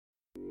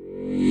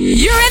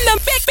You're in the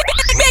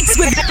mix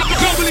with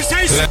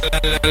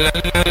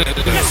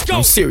Let's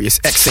go. Sirius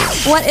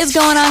XM. What is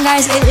going on,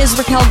 guys? It is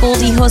Raquel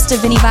Goldie, host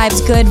of Vinny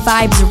Vibes Good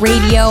Vibes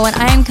Radio, and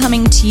I am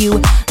coming to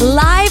you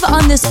live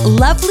on this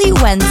lovely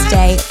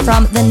Wednesday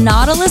from the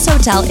Nautilus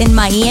Hotel in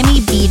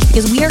Miami Beach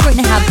because we are going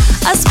to have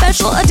a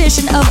special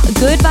edition of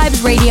Good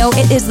Vibes Radio.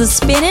 It is the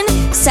Spinnin'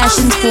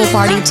 Sessions Pool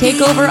Party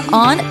takeover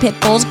on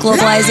Pitbull's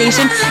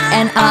Globalization,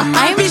 and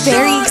I'm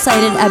very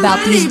excited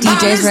about these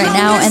DJs right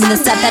now and the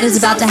set that is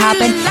about to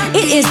happen.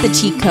 It is the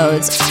Cheat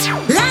Codes.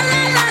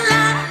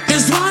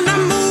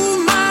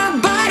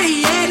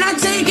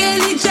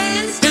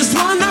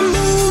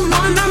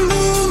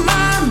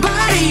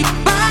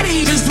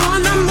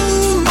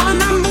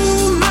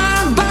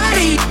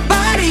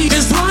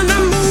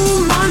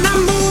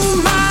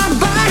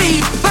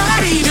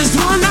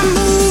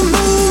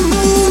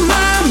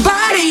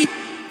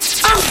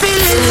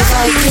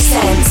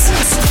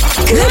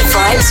 Good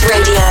Vibes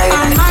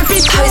Radio,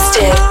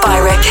 hosted by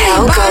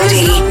Raquel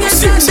Goldie.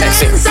 Sirius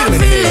XM.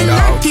 Feeling it,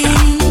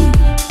 dog.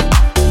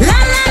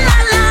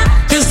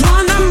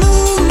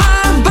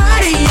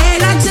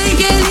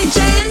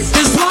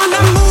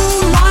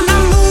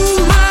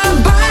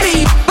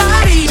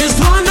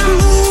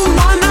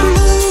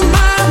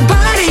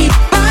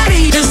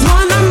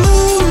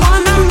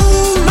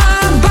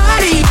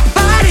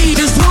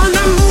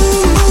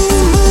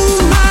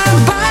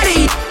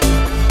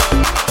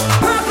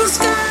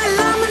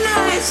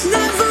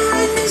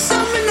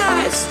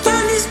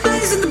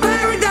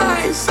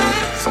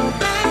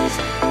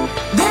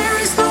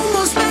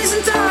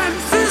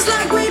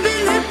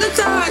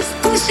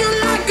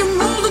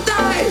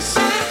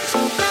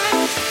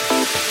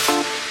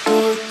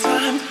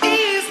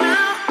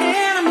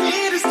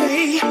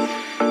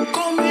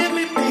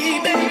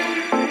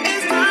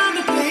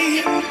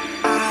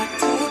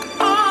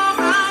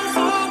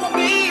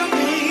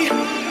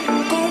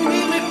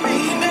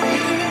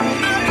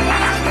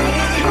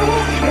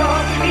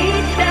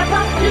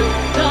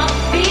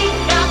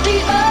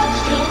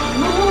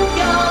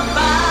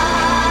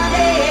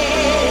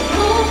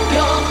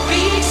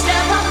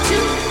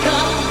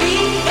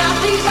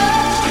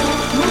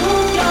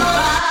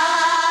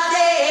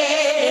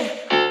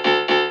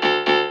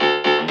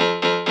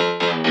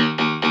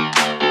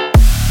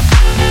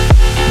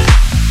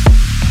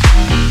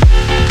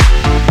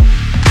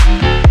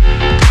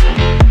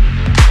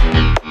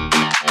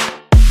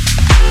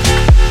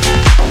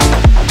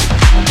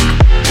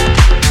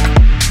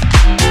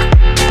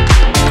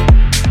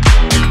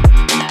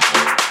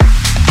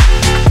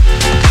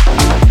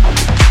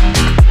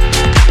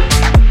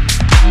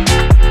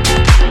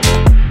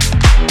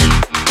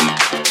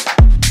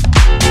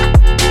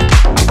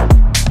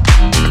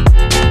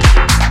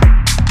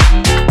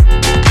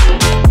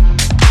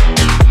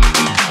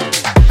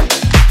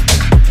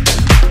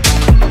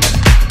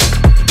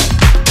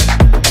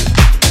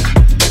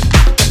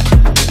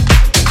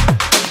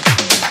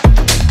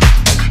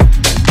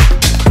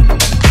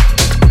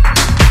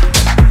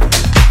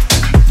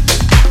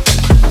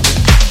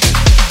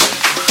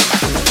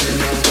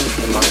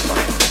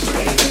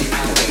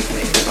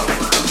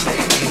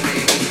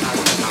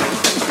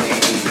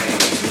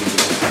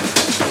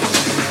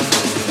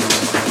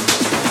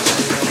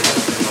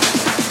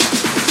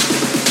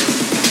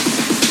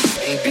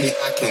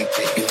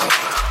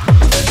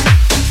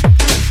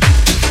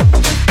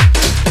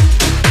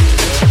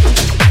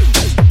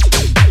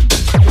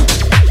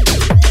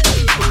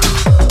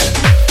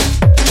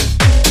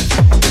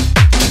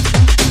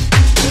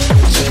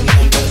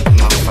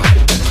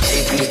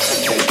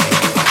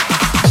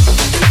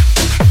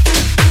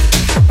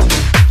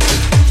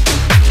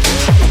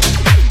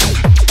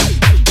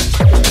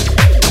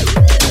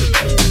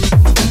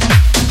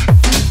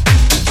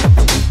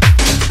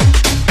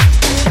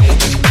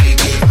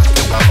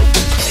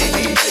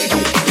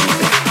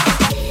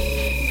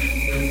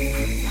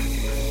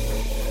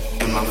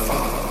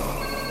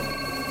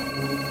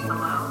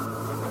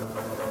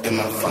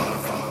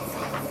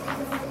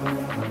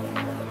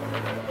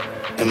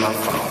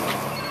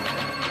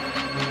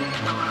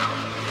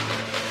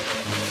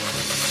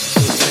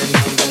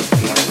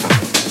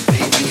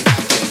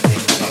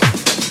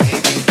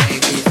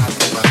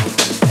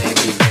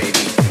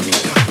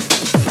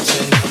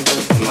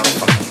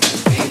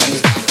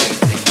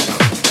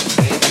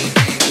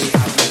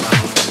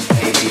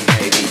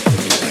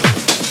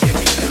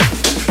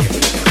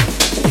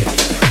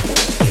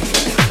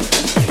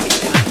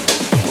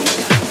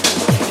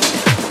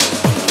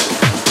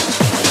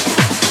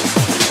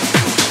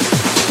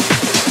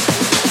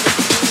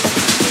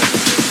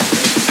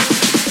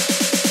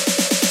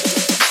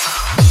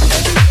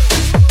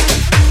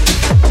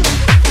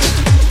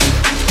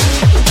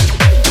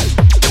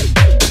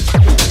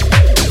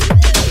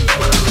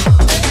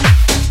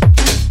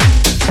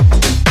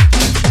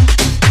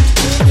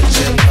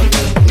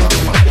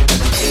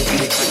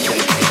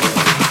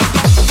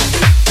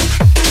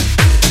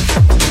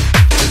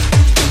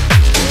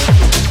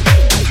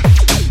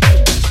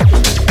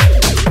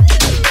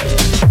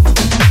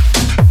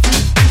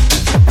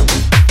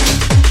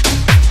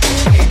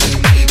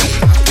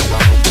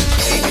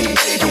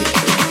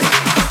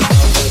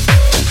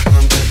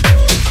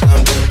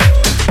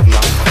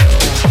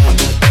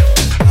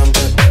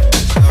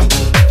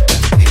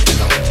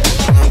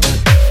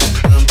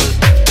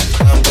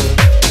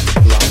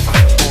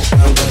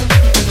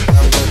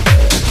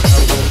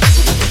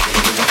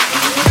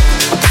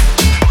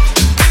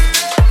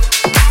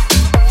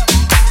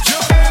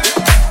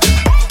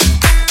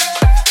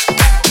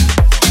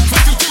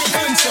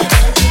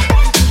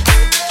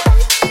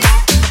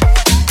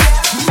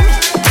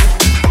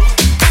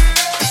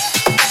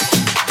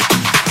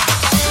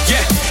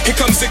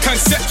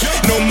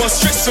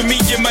 stress for me,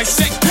 you might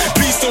say.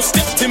 Please don't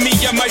step to me,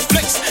 I might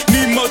flex.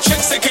 Need more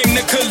checks, I came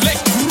to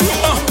collect.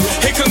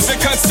 Here comes the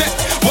concept.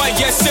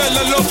 YSL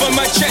all over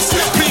my chest.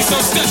 Please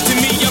don't step to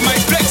me, I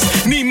might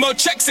flex. Need more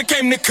checks, I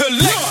came to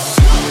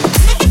collect.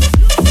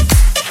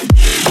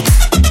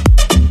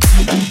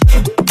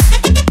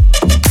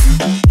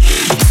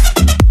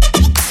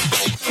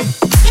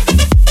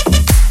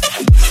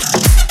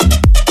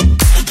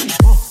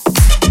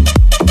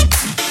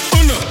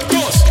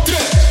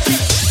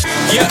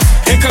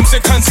 The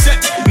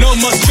concept, no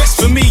more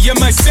stress for me and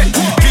my set.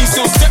 Please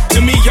don't step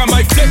to me, I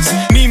might flex.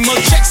 Need more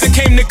checks, I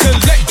came to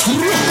collect.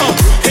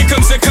 Here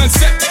comes the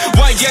concept,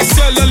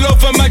 YSL all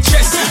over my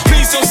chest.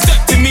 Please don't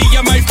step to me,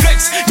 I might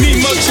flex.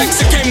 Need more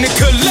checks, I came to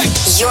collect.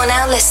 You're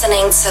now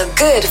listening to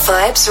Good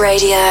Vibes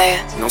Radio.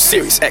 On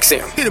Sirius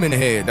XM. Hit him in the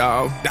head,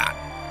 dog.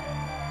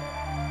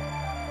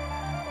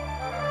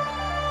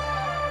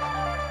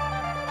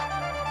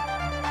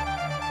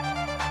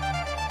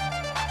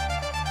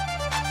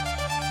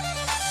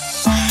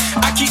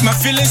 Keep my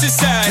feelings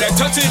inside. I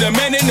talk to the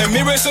man in the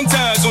mirror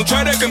sometimes. Don't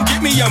try to come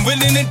get me, I'm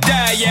willing to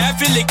die. Yeah, I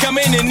feel it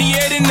coming in the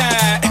air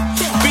tonight.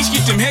 Bitch,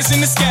 keep them hands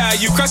in the sky.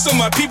 You cross on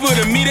my people,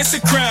 to me that's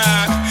a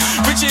crime.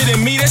 Richer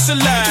than me, that's a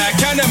lie.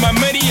 Counting my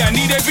money, I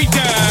need every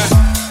dime.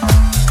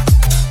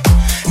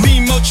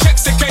 Need more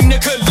checks, I came to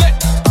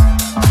collect.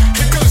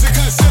 Here comes the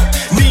concept.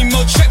 Need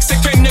more checks, I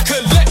came to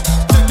collect.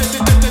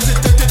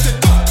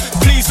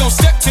 Please don't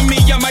step to me,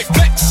 I might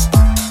flex.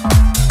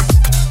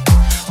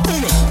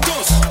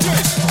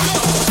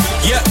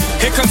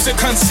 Here comes the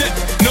concept,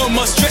 no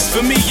more stress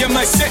for me and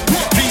my set.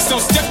 Please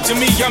don't step to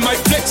me, I might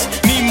flex.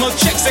 Need more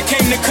checks, I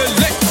came to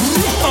collect.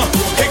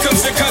 Here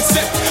comes the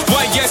concept,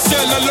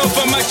 YSL all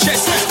over my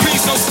chest.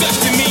 Please don't step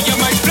to me, I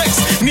might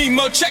flex. Need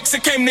more checks, I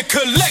came to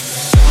collect.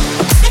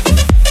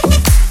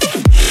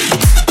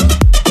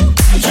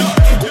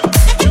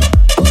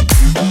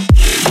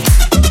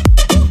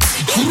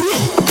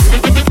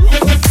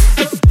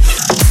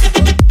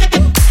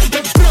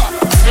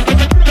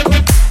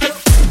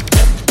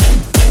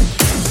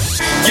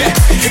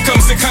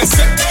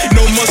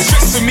 No more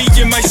stress for me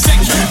in my set.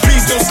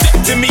 Please don't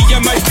step to me, I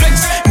might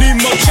flex.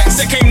 Need more checks,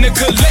 I came to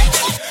collect.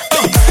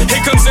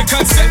 Here comes the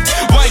concept,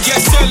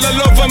 YSL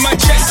all over my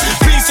chest.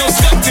 Please don't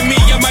step to me,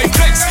 I might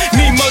flex.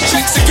 Need more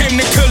checks, I came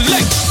to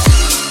collect.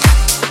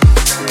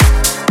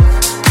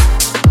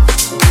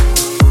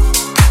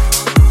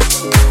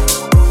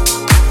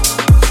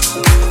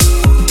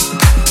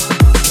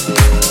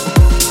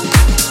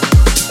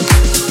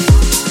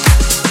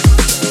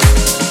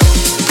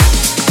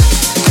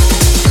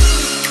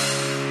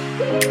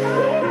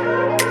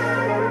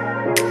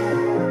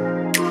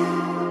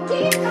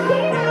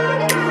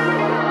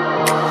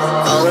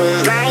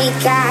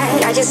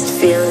 I just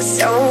feel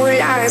so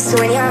lost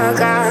when you're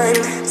gone,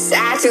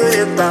 sad to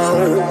the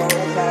bone.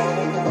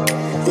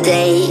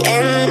 Day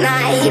and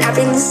night I've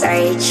been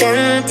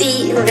searching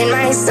deep in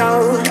my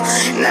soul.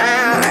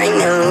 Now I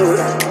know,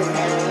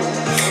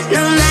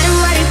 no matter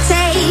what it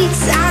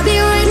takes, I'll be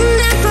waiting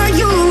there for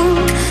you.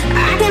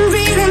 I can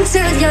breathe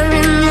until you're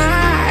in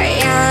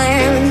my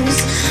arms.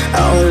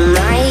 Oh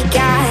my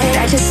God,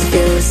 I just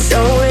feel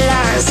so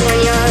lost when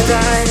you're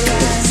gone,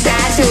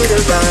 sad to the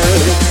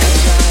bone.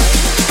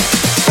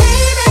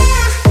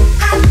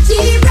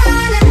 Keep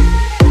running,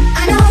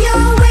 I know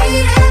you're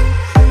waiting,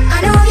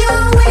 I know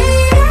you're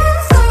waiting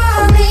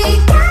for me.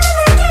 Gotta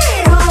make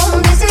it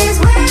home, this is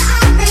where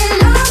I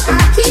belong.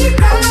 I keep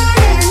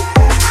running,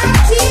 I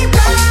keep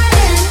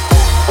running.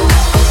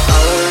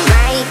 Oh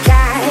my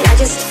God, I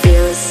just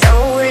feel so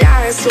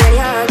lost when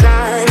you're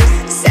gone,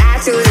 sad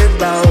to the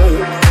bone.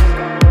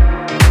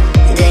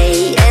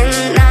 Day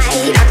and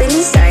night I've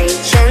been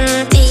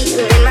searching deep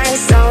in my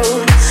soul.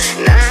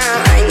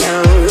 Now I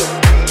know,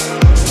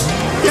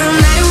 no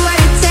matter what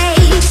it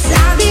takes,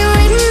 I'll be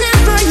waiting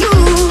there for you.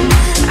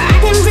 I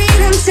can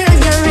breathe until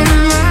you're in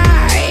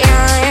my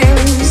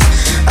arms.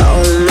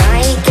 Oh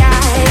my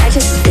God, I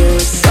just feel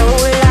so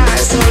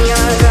lost when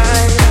you're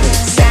gone,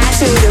 sad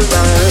to the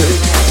bone.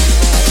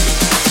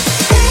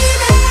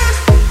 Baby,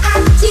 I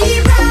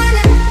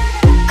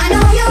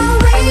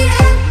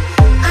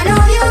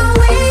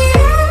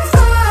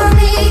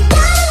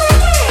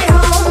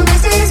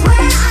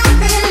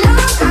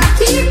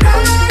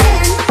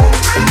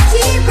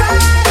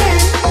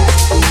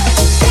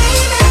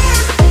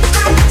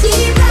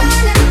keep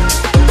running,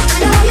 I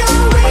know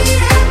you're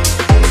waiting,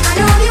 I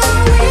know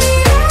you're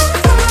waiting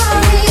for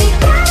me.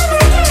 Gotta make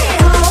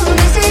it home,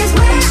 this is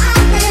where I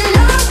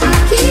belong. I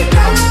keep running,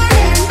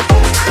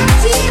 I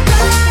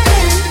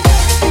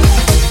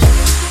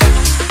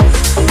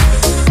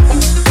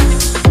keep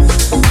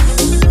running.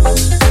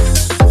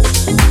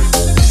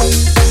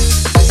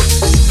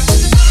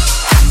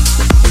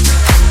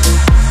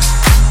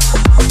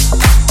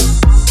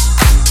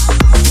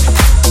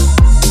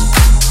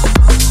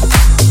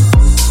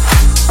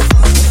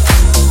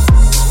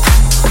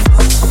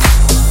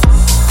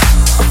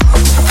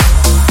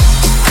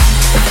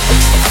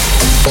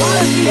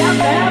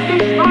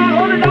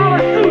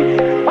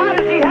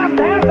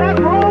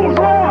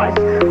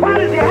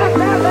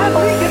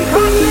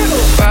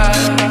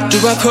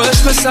 I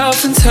push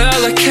myself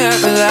until I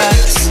can't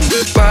relax?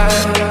 Why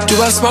do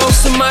I smoke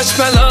so much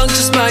my lungs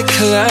just might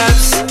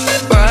collapse?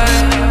 Why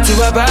do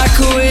I back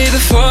away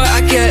before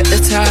I get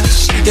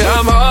attached? Yeah,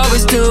 I'm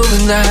always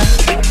doing that.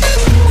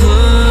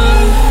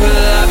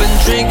 Well, I've been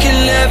drinking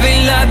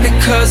every night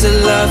because I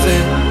love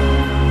it,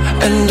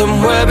 and I'm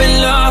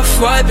wearing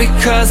off-white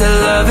because I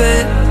love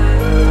it,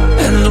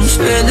 and I'm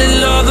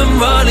spending all the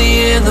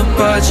money in the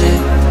budget.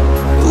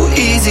 Who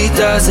easy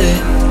does it?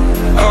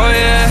 Oh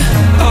yeah,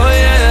 oh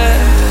yeah.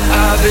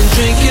 I've been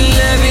drinking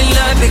every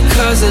night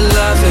because I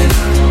love it,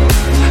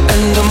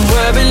 and I'm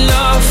wearing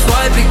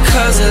off-white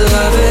because I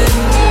love it,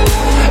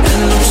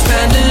 and I'm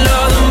spending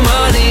all the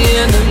money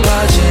in the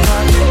budget.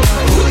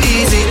 Who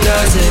easy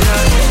does it?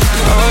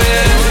 Oh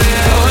yeah,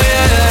 oh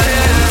yeah.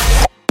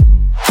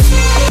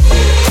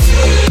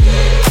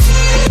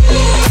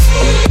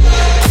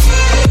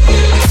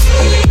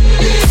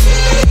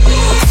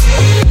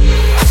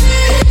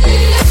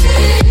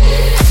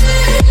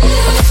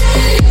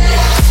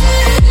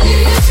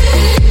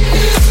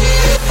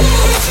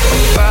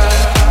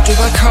 Do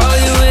I call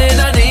you when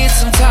I need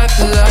some type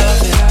of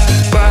loving?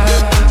 Why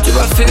do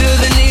I feel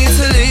the need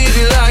to leave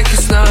you like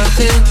it's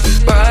nothing?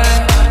 Why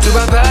do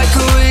I back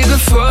away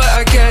before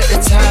I get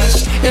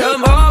attached? Yeah,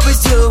 I'm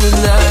always doing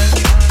that.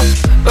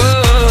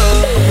 Oh,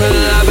 well,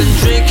 I've been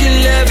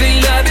drinking every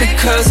night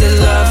because I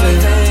love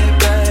it,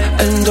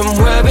 and I'm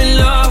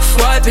wearing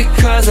off-white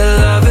because I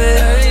love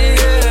it,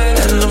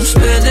 and I'm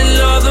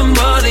spending all the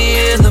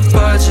money in the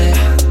budget.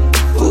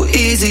 Who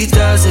easy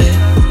does it?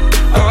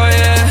 Oh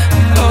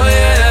yeah, oh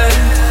yeah.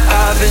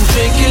 I've been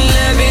drinking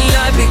every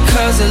night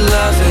because I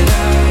love it,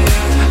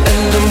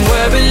 and I'm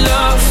wearing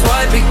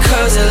off-white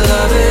because I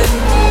love it,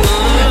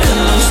 and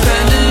I'm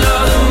spending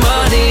all the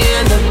money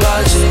in the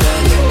budget.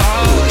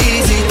 Who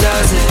easy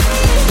does it?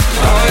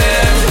 Oh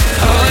yeah,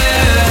 oh yeah.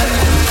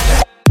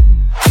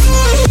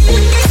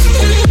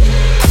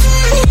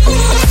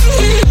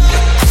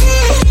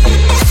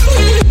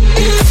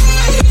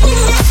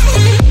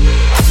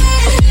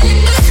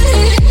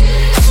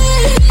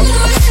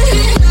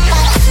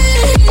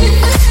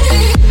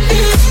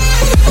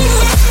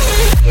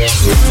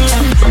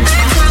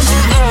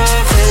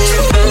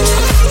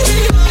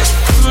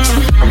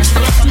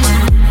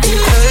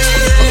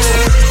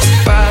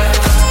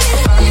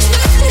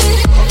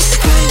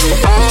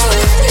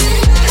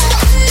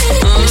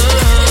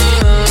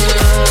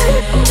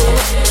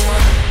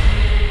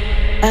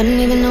 I don't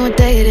even know what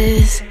day it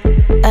is,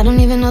 I don't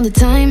even know the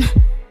time,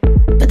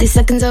 but these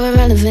seconds are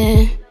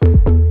irrelevant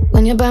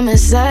when you're by my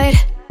side.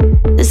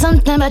 There's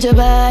something about your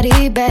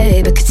body,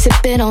 babe, I could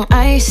sip it on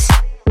ice,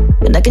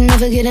 but I can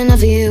never get enough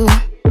of you.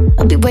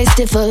 I'll be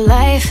wasted for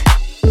life.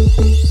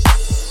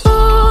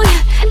 Ooh,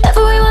 yeah,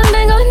 everyone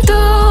been going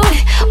through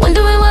it,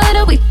 wondering what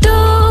are we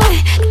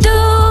doing,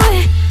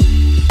 doing.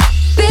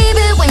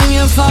 Baby, when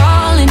you're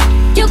falling,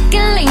 you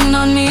can lean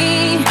on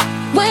me.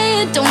 When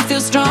you don't feel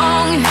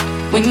strong,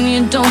 when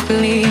you don't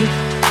believe.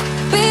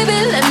 Baby,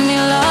 let me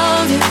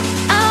love you,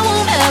 I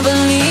won't ever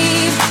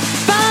leave.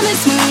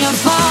 Promise when you're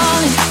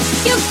falling,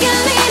 you can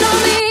lean on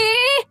me.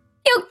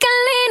 You can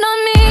lean on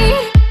me.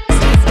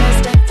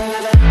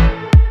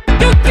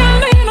 You can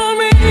lean on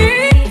me.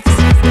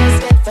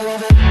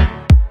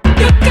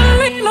 You can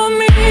lean on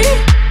me.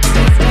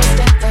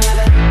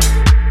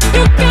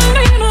 You can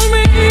lean on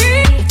me.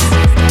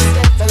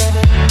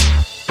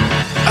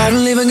 I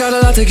don't even got a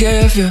lot to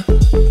give you,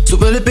 so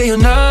will it be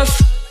enough?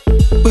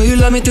 Will you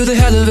love me through the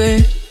hell of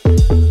it?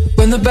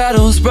 When the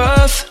battle's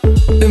rough,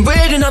 been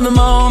waiting on the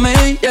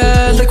moment,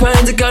 yeah. Like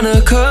when's it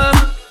gonna come?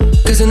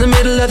 Cause in the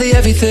middle of the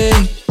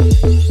everything,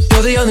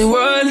 you're the only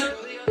one,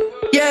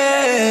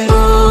 yeah.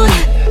 Ooh,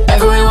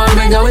 everyone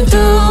been going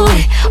through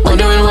it,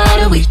 wondering what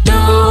are we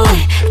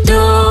doing,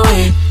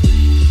 doing.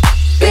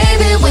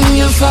 Baby, when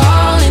you're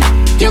falling,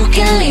 you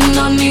can lean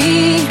on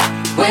me.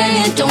 When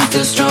you don't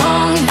feel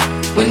strong,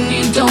 when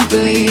you don't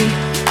believe.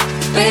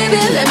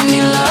 Baby, let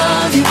me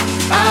love you,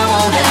 I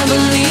won't ever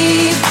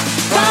leave.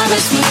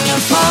 Promise when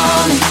you're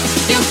falling,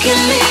 you can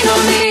lean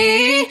on me.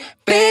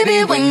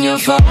 Baby, when you're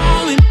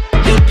falling,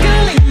 you can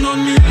lean on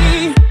me.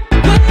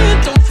 When you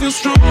don't feel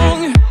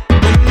strong,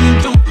 when you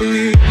don't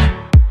believe.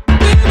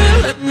 Baby,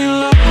 let me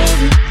love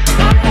you,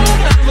 I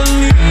won't ever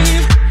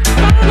leave.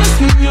 Promise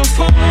when you're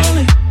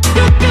falling,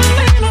 you can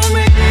lean on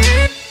me.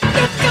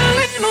 You can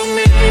lean on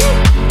me.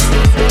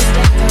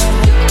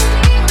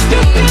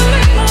 You can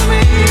lean on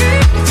me.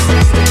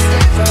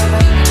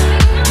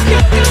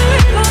 You can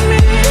lean on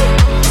me.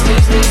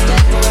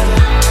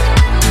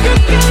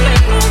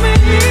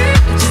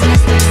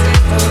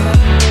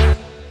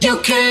 You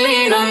can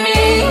lean on me.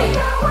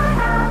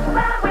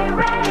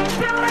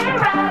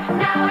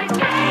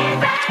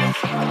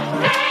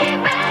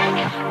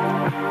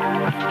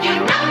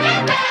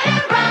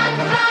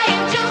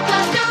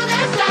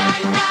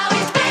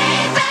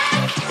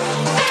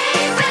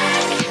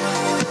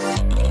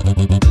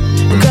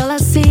 Girl, I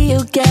see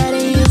you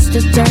getting used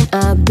to turn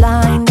a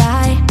blind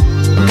eye.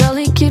 Girl,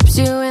 he keeps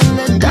you in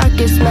the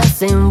darkest,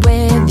 messing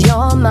with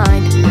your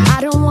mind.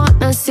 I don't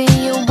wanna see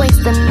you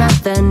waste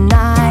another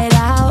night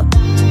out.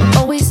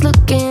 Oh,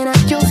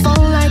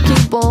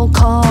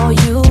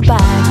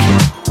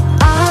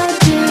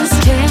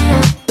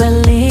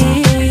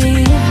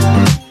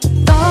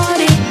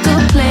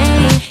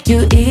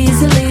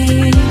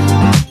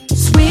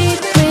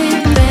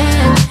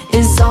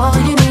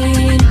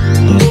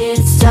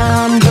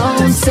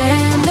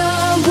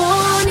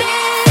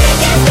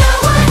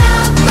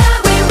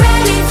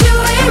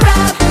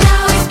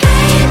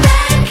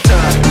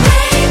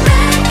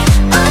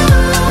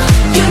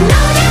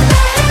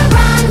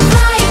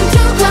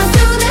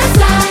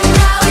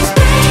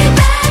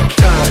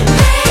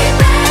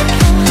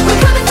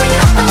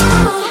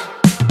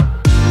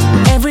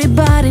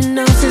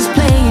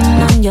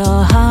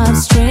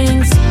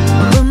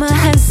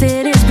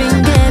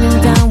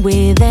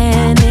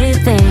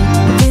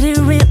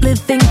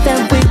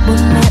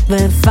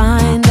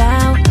 find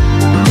out.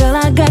 Girl,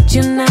 I got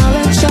you now,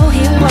 let's show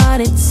him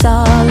what it's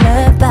all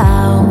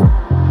about.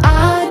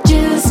 I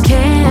just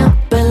can't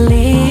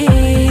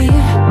believe,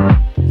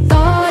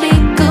 thought he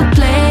could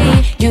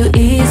play you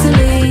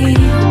easily.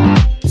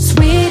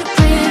 Sweet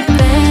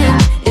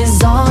revenge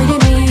is all you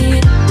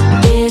need.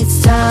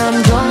 It's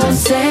time, don't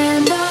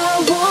send a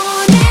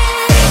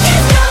warning.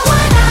 It's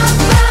going up,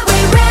 but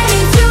we're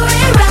ready to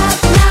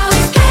erupt. Now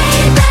it's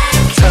payback,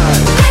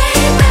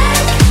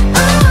 payback. Oh,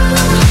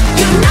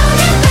 you know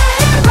you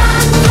better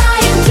run,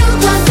 flying too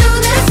close to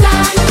the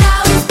sun. Now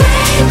it's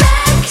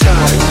payback,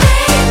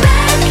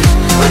 payback.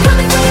 We're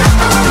coming for you.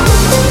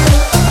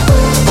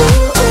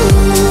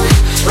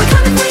 We're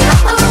coming for you.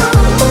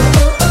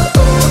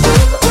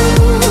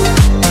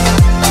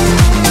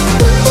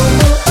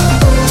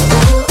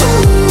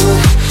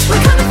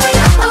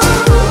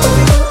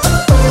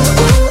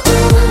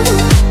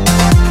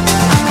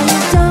 Are you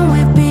done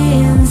with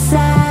being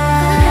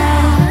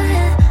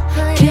sad?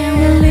 Can't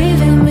we leave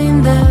him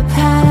in the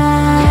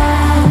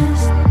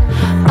past?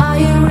 Are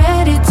you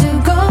ready to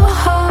go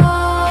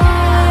hard?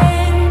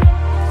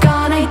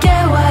 Gonna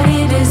get what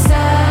he deserves.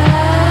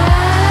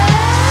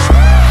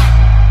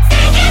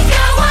 Think it's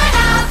going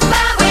up,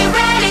 but we're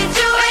ready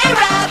to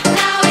erupt.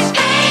 Now it's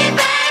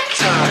payback,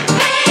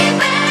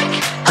 payback.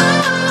 Oh,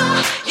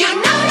 you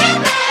know you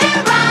better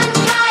run,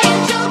 flying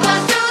too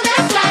close to the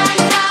sun.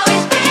 Now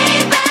it's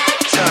payback,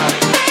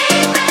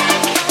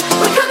 payback.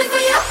 We're coming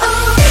for you.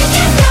 Think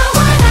it's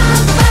going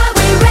up, but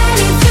we're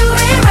ready to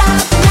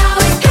erupt. Now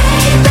it's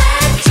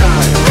payback,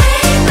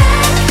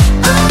 payback.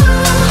 Oh,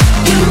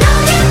 you know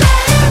you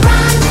better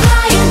run,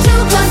 flying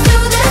too close to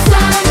the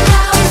sun.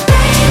 Now it's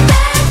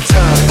payback,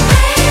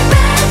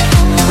 payback.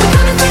 We're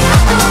coming for you.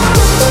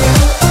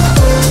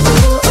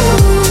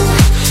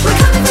 We're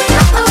coming for you.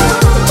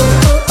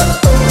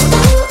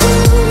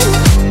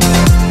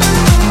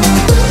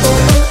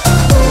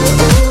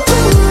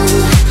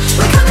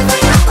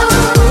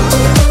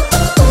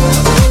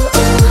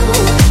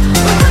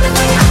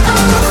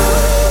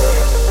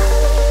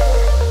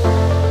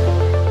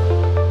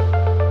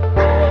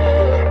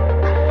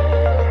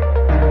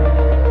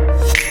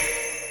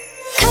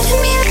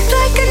 Cutting me up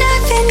like a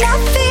knife and I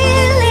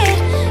feel it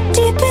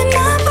deep in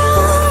my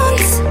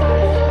bones.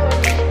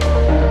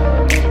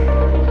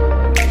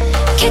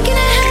 Kicking a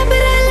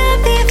habit I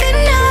love even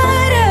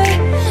harder.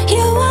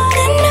 You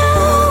wanna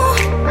know?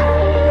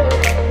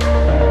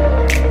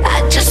 I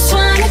just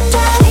wanna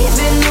dive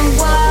in the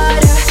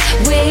water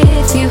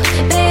with you,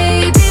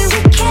 baby. We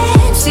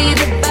can't see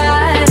the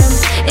bottom.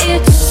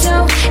 It's so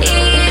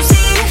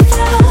easy to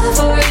fall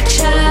for each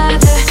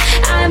other.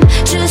 I'm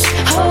just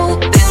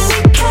hoping we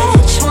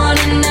catch one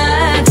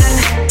another.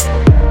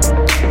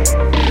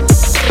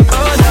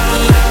 Oh no,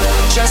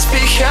 just be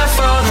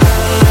careful.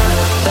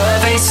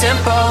 Love ain't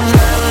simple.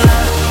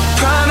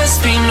 Promise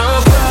me no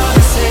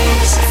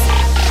promises.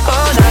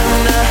 Oh no,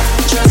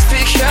 just be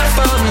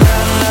careful.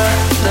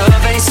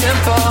 Love ain't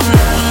simple.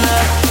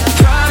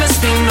 Promise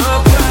me no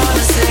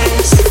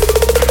promises.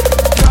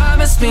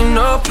 Promise me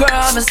no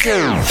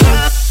promises.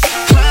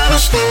 Promise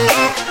me no. Promise me no. Promise me no.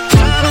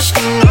 Promise me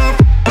no.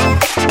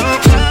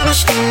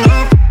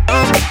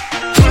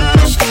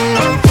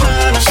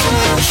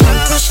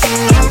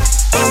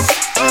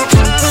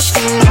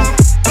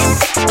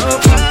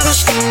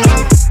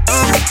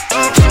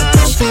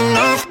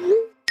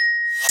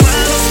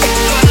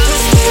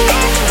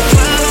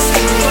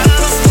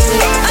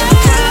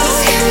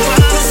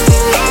 me no.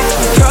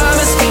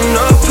 Promise me no. Promise me no.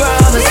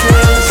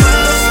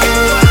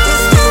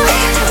 Promise me no. Promise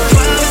me no.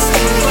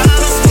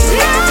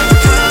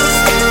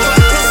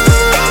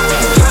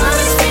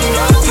 Promise me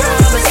no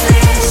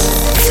promises.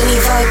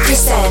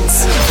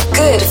 25%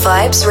 Good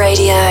Vibes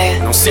Radio.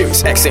 On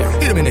Sirius XM.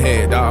 Hit him in the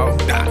head, dog.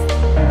 Nah.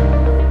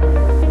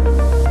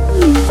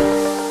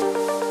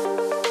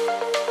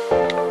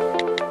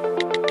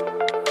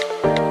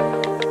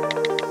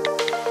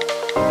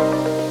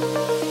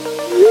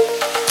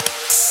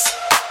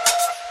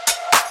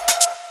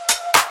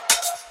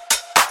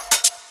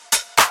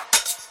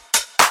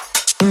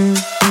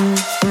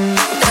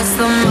 That's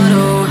the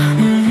motto.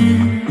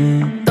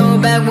 Throw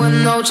back with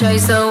no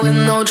chaser, with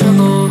no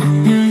trouble.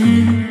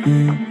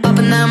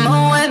 Popping that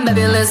Moet,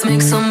 baby, let's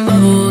make some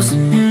bubbles.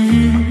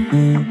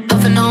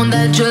 Puffing on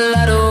that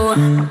gelato,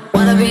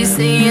 wanna be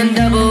seeing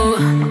double.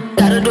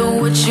 Gotta do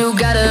what you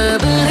gotta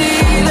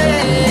believe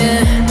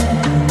it.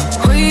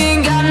 We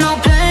ain't got no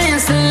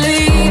plans to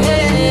leave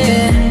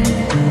it.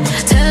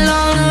 Tell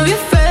all of your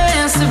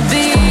friends to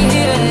be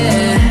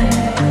here.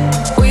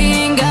 We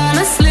ain't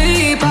gonna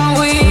sleep all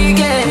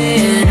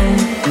weekend.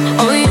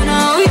 Oh, you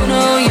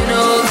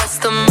know, that's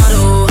the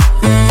motto.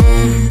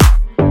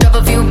 Drop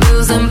a few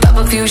bills and pop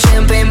a few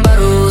champagne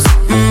bottles.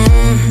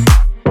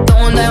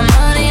 Throwing that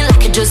money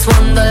like you just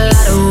won the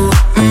lotto.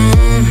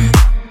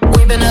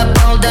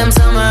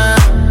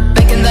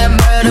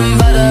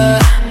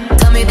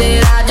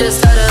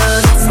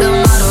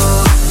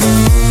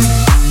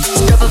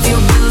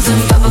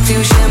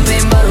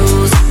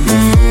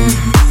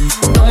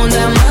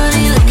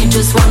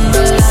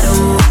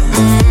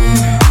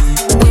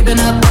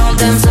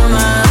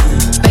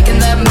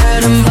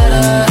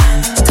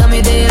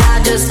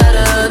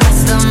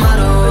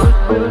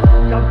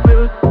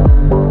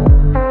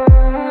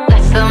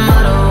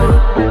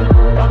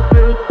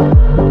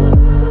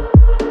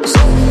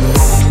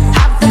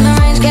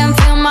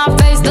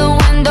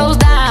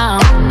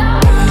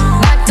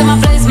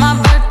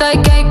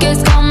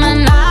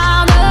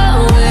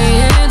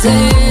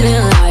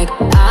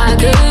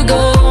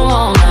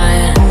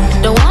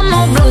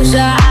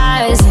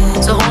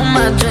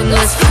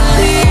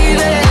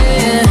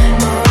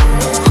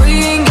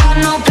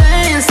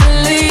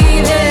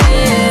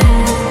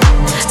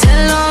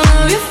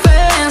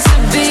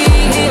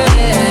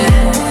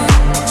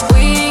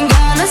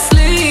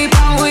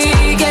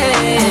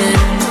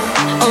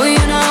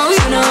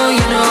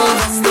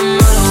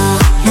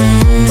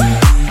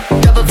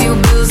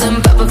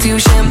 few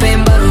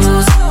champagne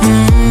bottles.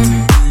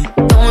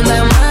 Throwing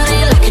that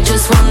money like you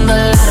just won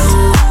the lotto.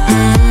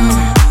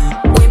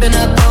 We've been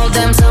up all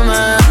damn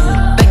summer,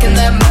 baking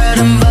that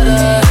bread and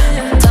butter.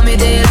 Tell me,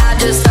 did I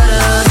just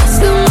stutter? That's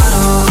the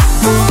motto.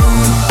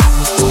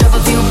 Drop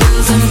a few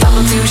pills and pop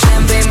a few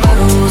champagne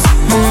bottles.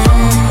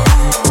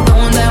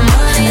 Throwing that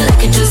money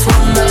like you just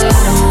won the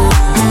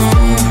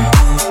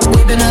lotto.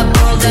 We've been up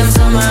all damn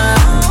summer,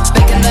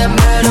 baking that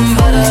bread and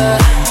butter.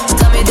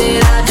 Tell me,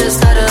 did I just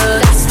stutter?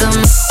 That's the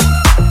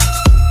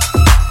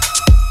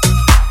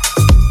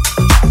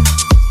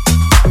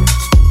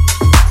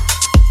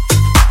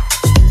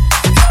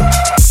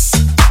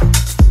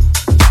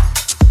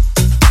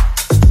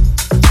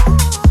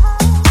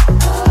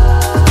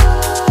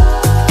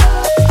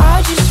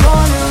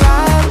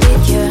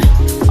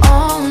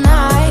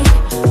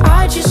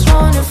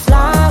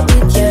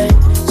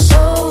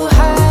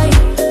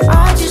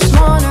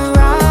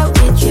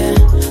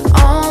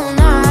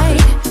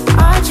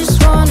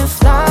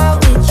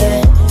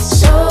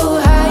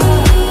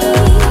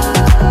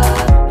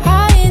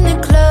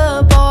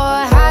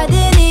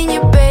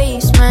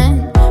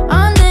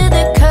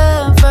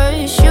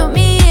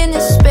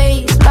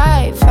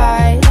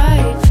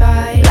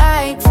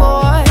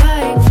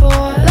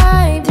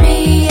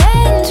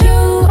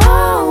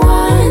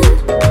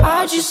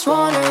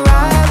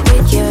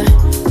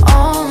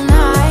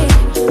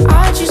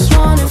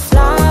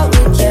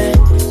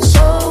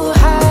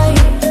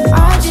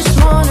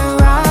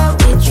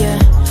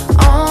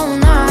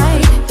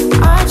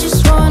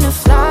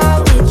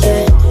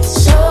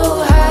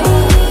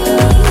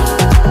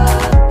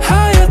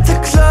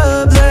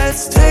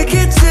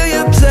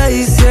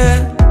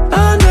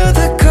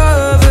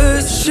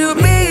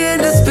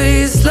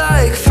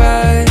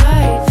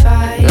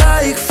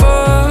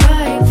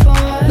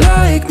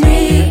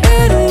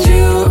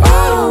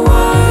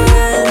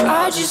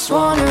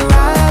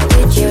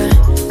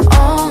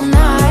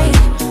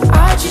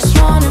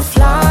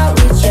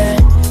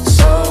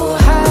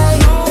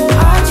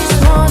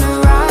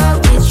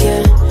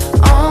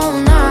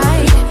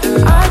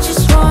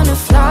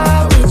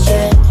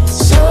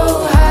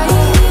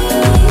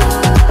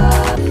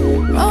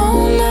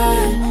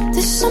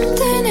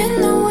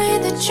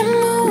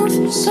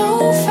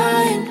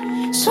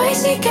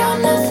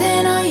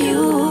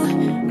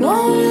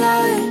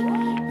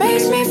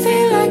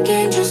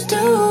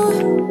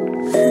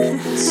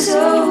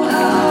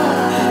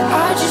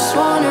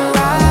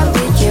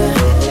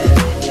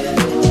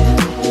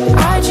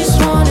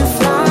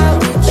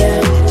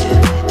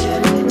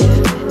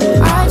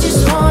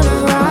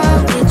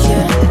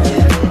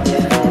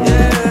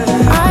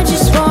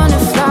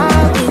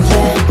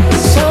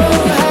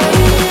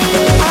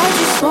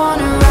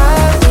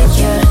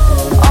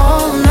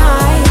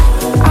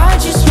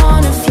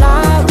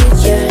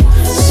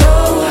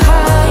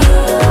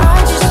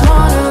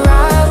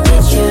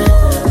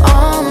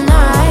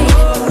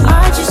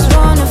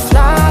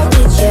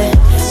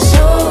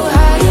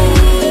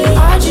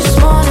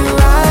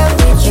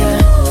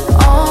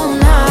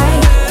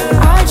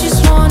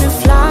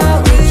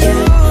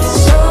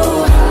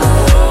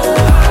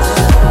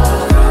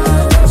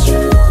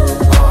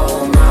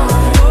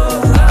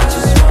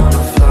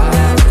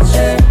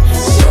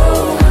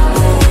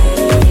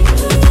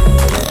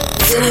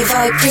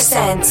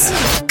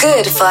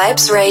Good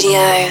Vibes Radio.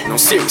 On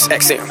Sirius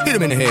XM. Hit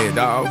him in the head,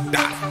 dog.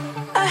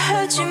 I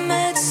heard you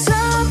met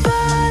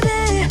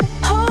somebody.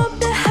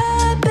 Hope you're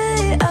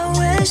happy. I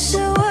wish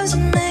it was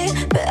me,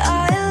 but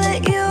I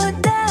let you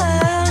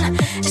down.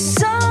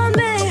 It's on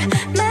me,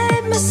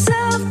 made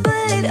myself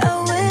bleed.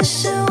 I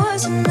wish it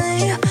was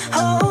me,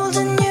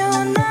 holding you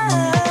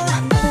now,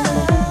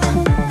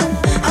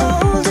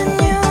 holding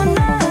you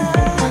now,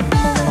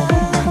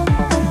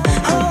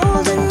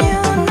 holding you now, holding you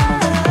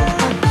now,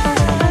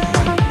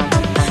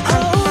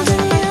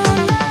 holding you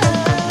now.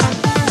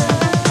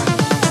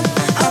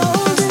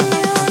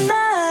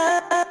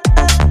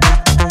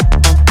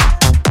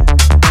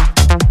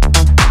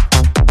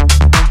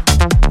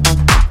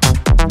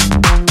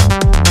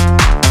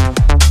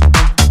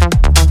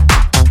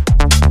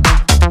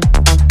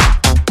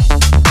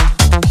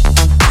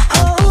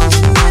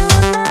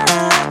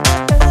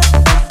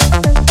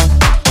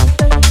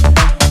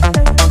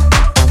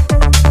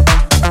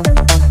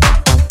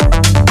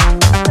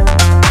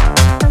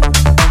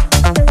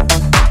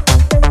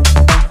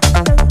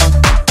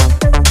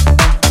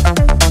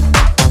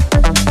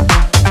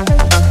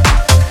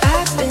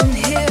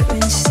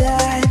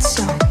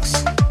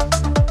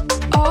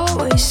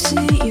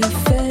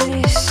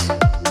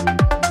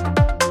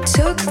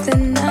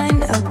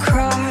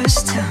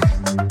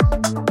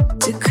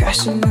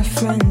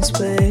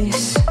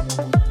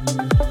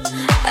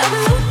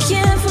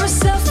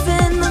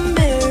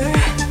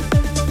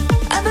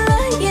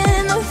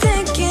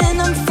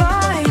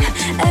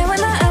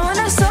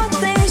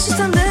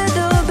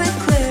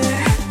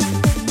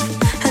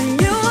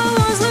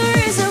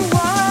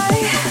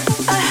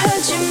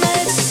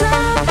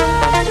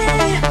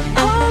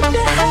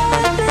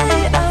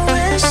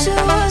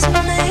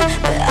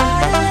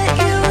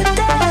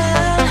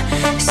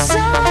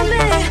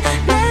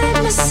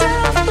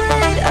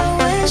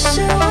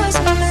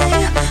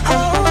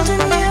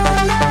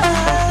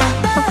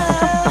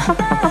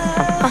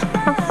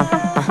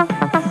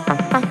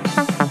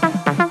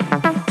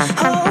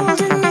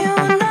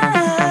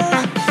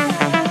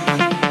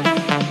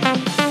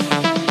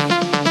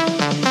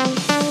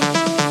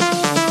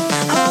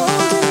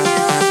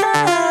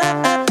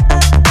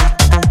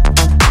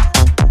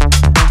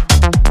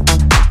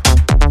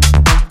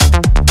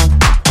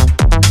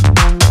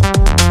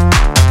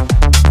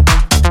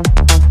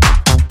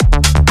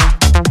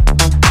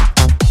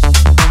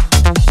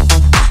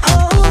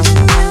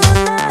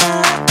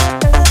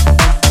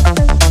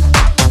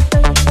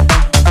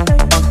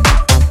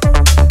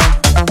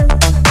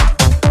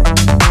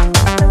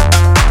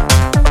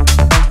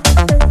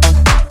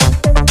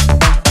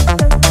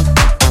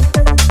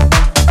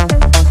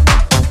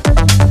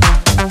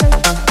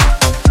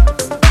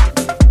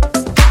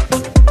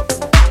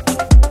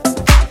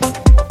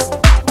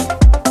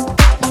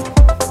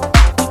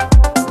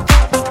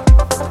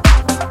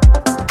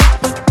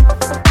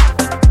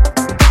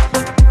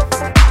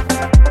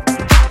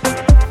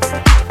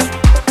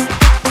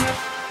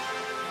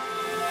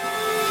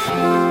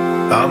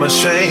 I'm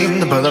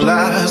ashamed by the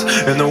lies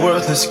and the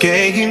worthless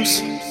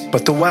games,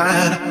 but the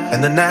wine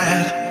and the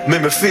night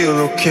made me feel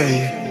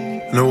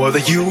okay. No other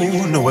you,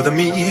 no other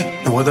me,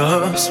 no other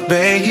us,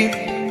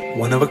 babe.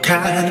 One of a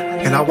kind,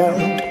 and I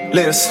won't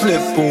let it slip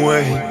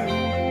away.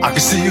 I can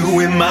see you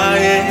in my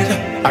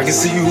head, I can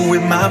see you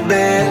in my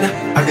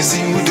bed, I can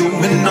see you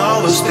doing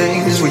all those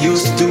things we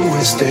used to do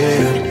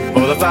instead.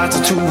 All the fights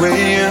at 2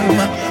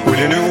 a.m. when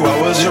you knew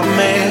I was your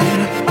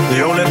man.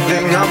 The only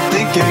thing I'm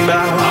thinking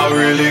about, I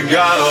really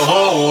gotta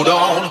hold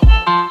on.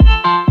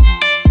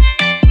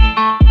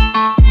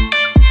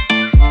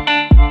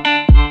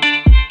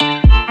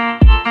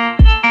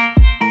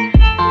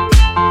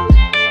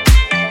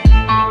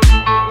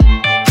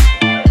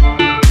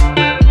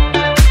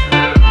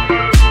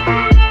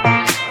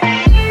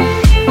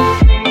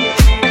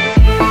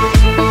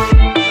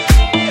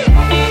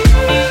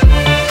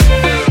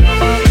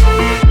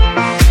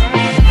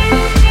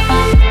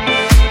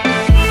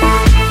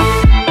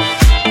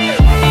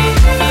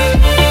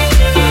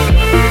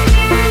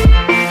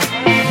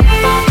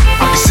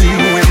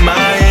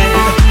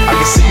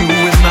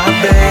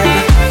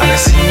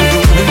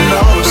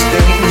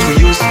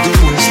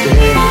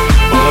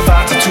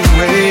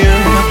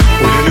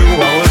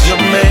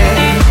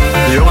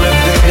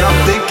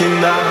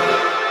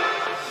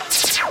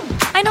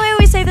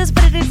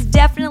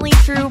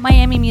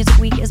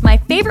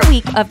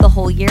 Of the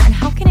whole year, and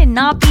how can it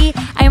not be?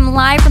 I am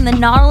live from the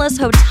Nautilus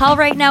Hotel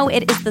right now.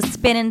 It is the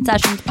Spin-In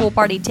Sessions Pool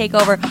Party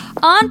Takeover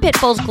on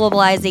Pitbull's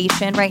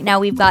Globalization. Right now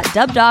we've got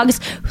Dub Dogs,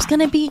 who's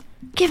gonna be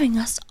giving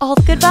us all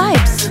the good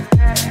vibes.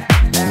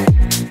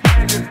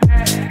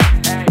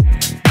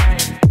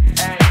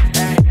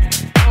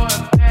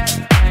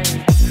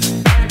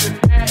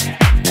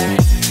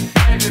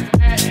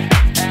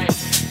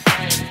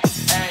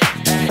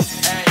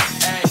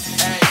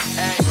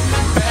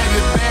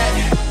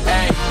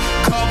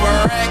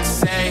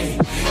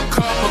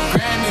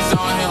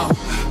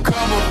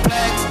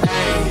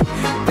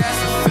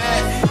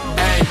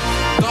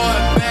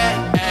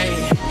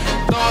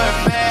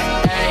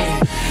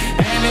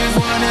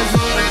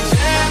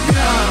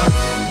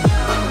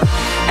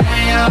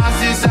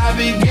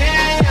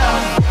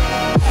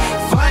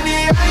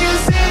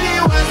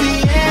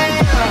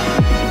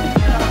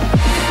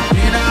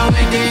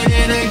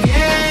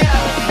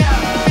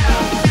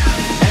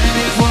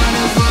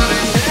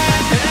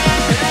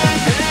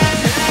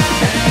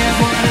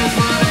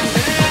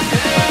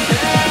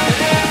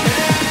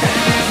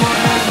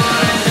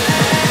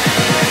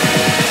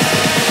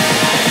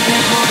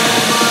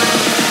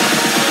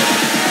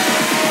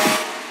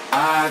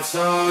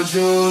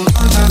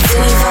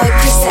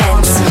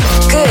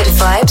 Good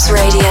Vibes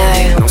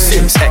Radio. No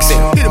Sirius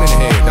XM. Hit him in the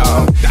head,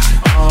 dog.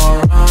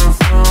 Run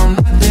from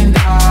nothing,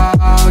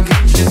 dog.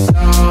 Get your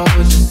soul,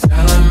 just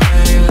tell him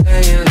ain't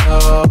laying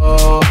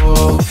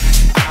low.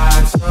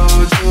 I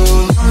told you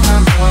long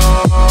ago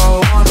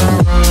on the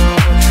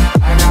road,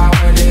 I got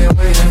what they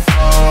waiting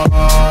for.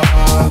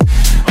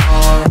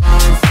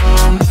 Run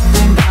from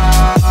nothing,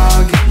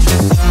 dog. Get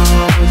your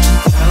soul,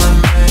 just tell him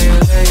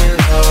ain't laying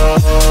low.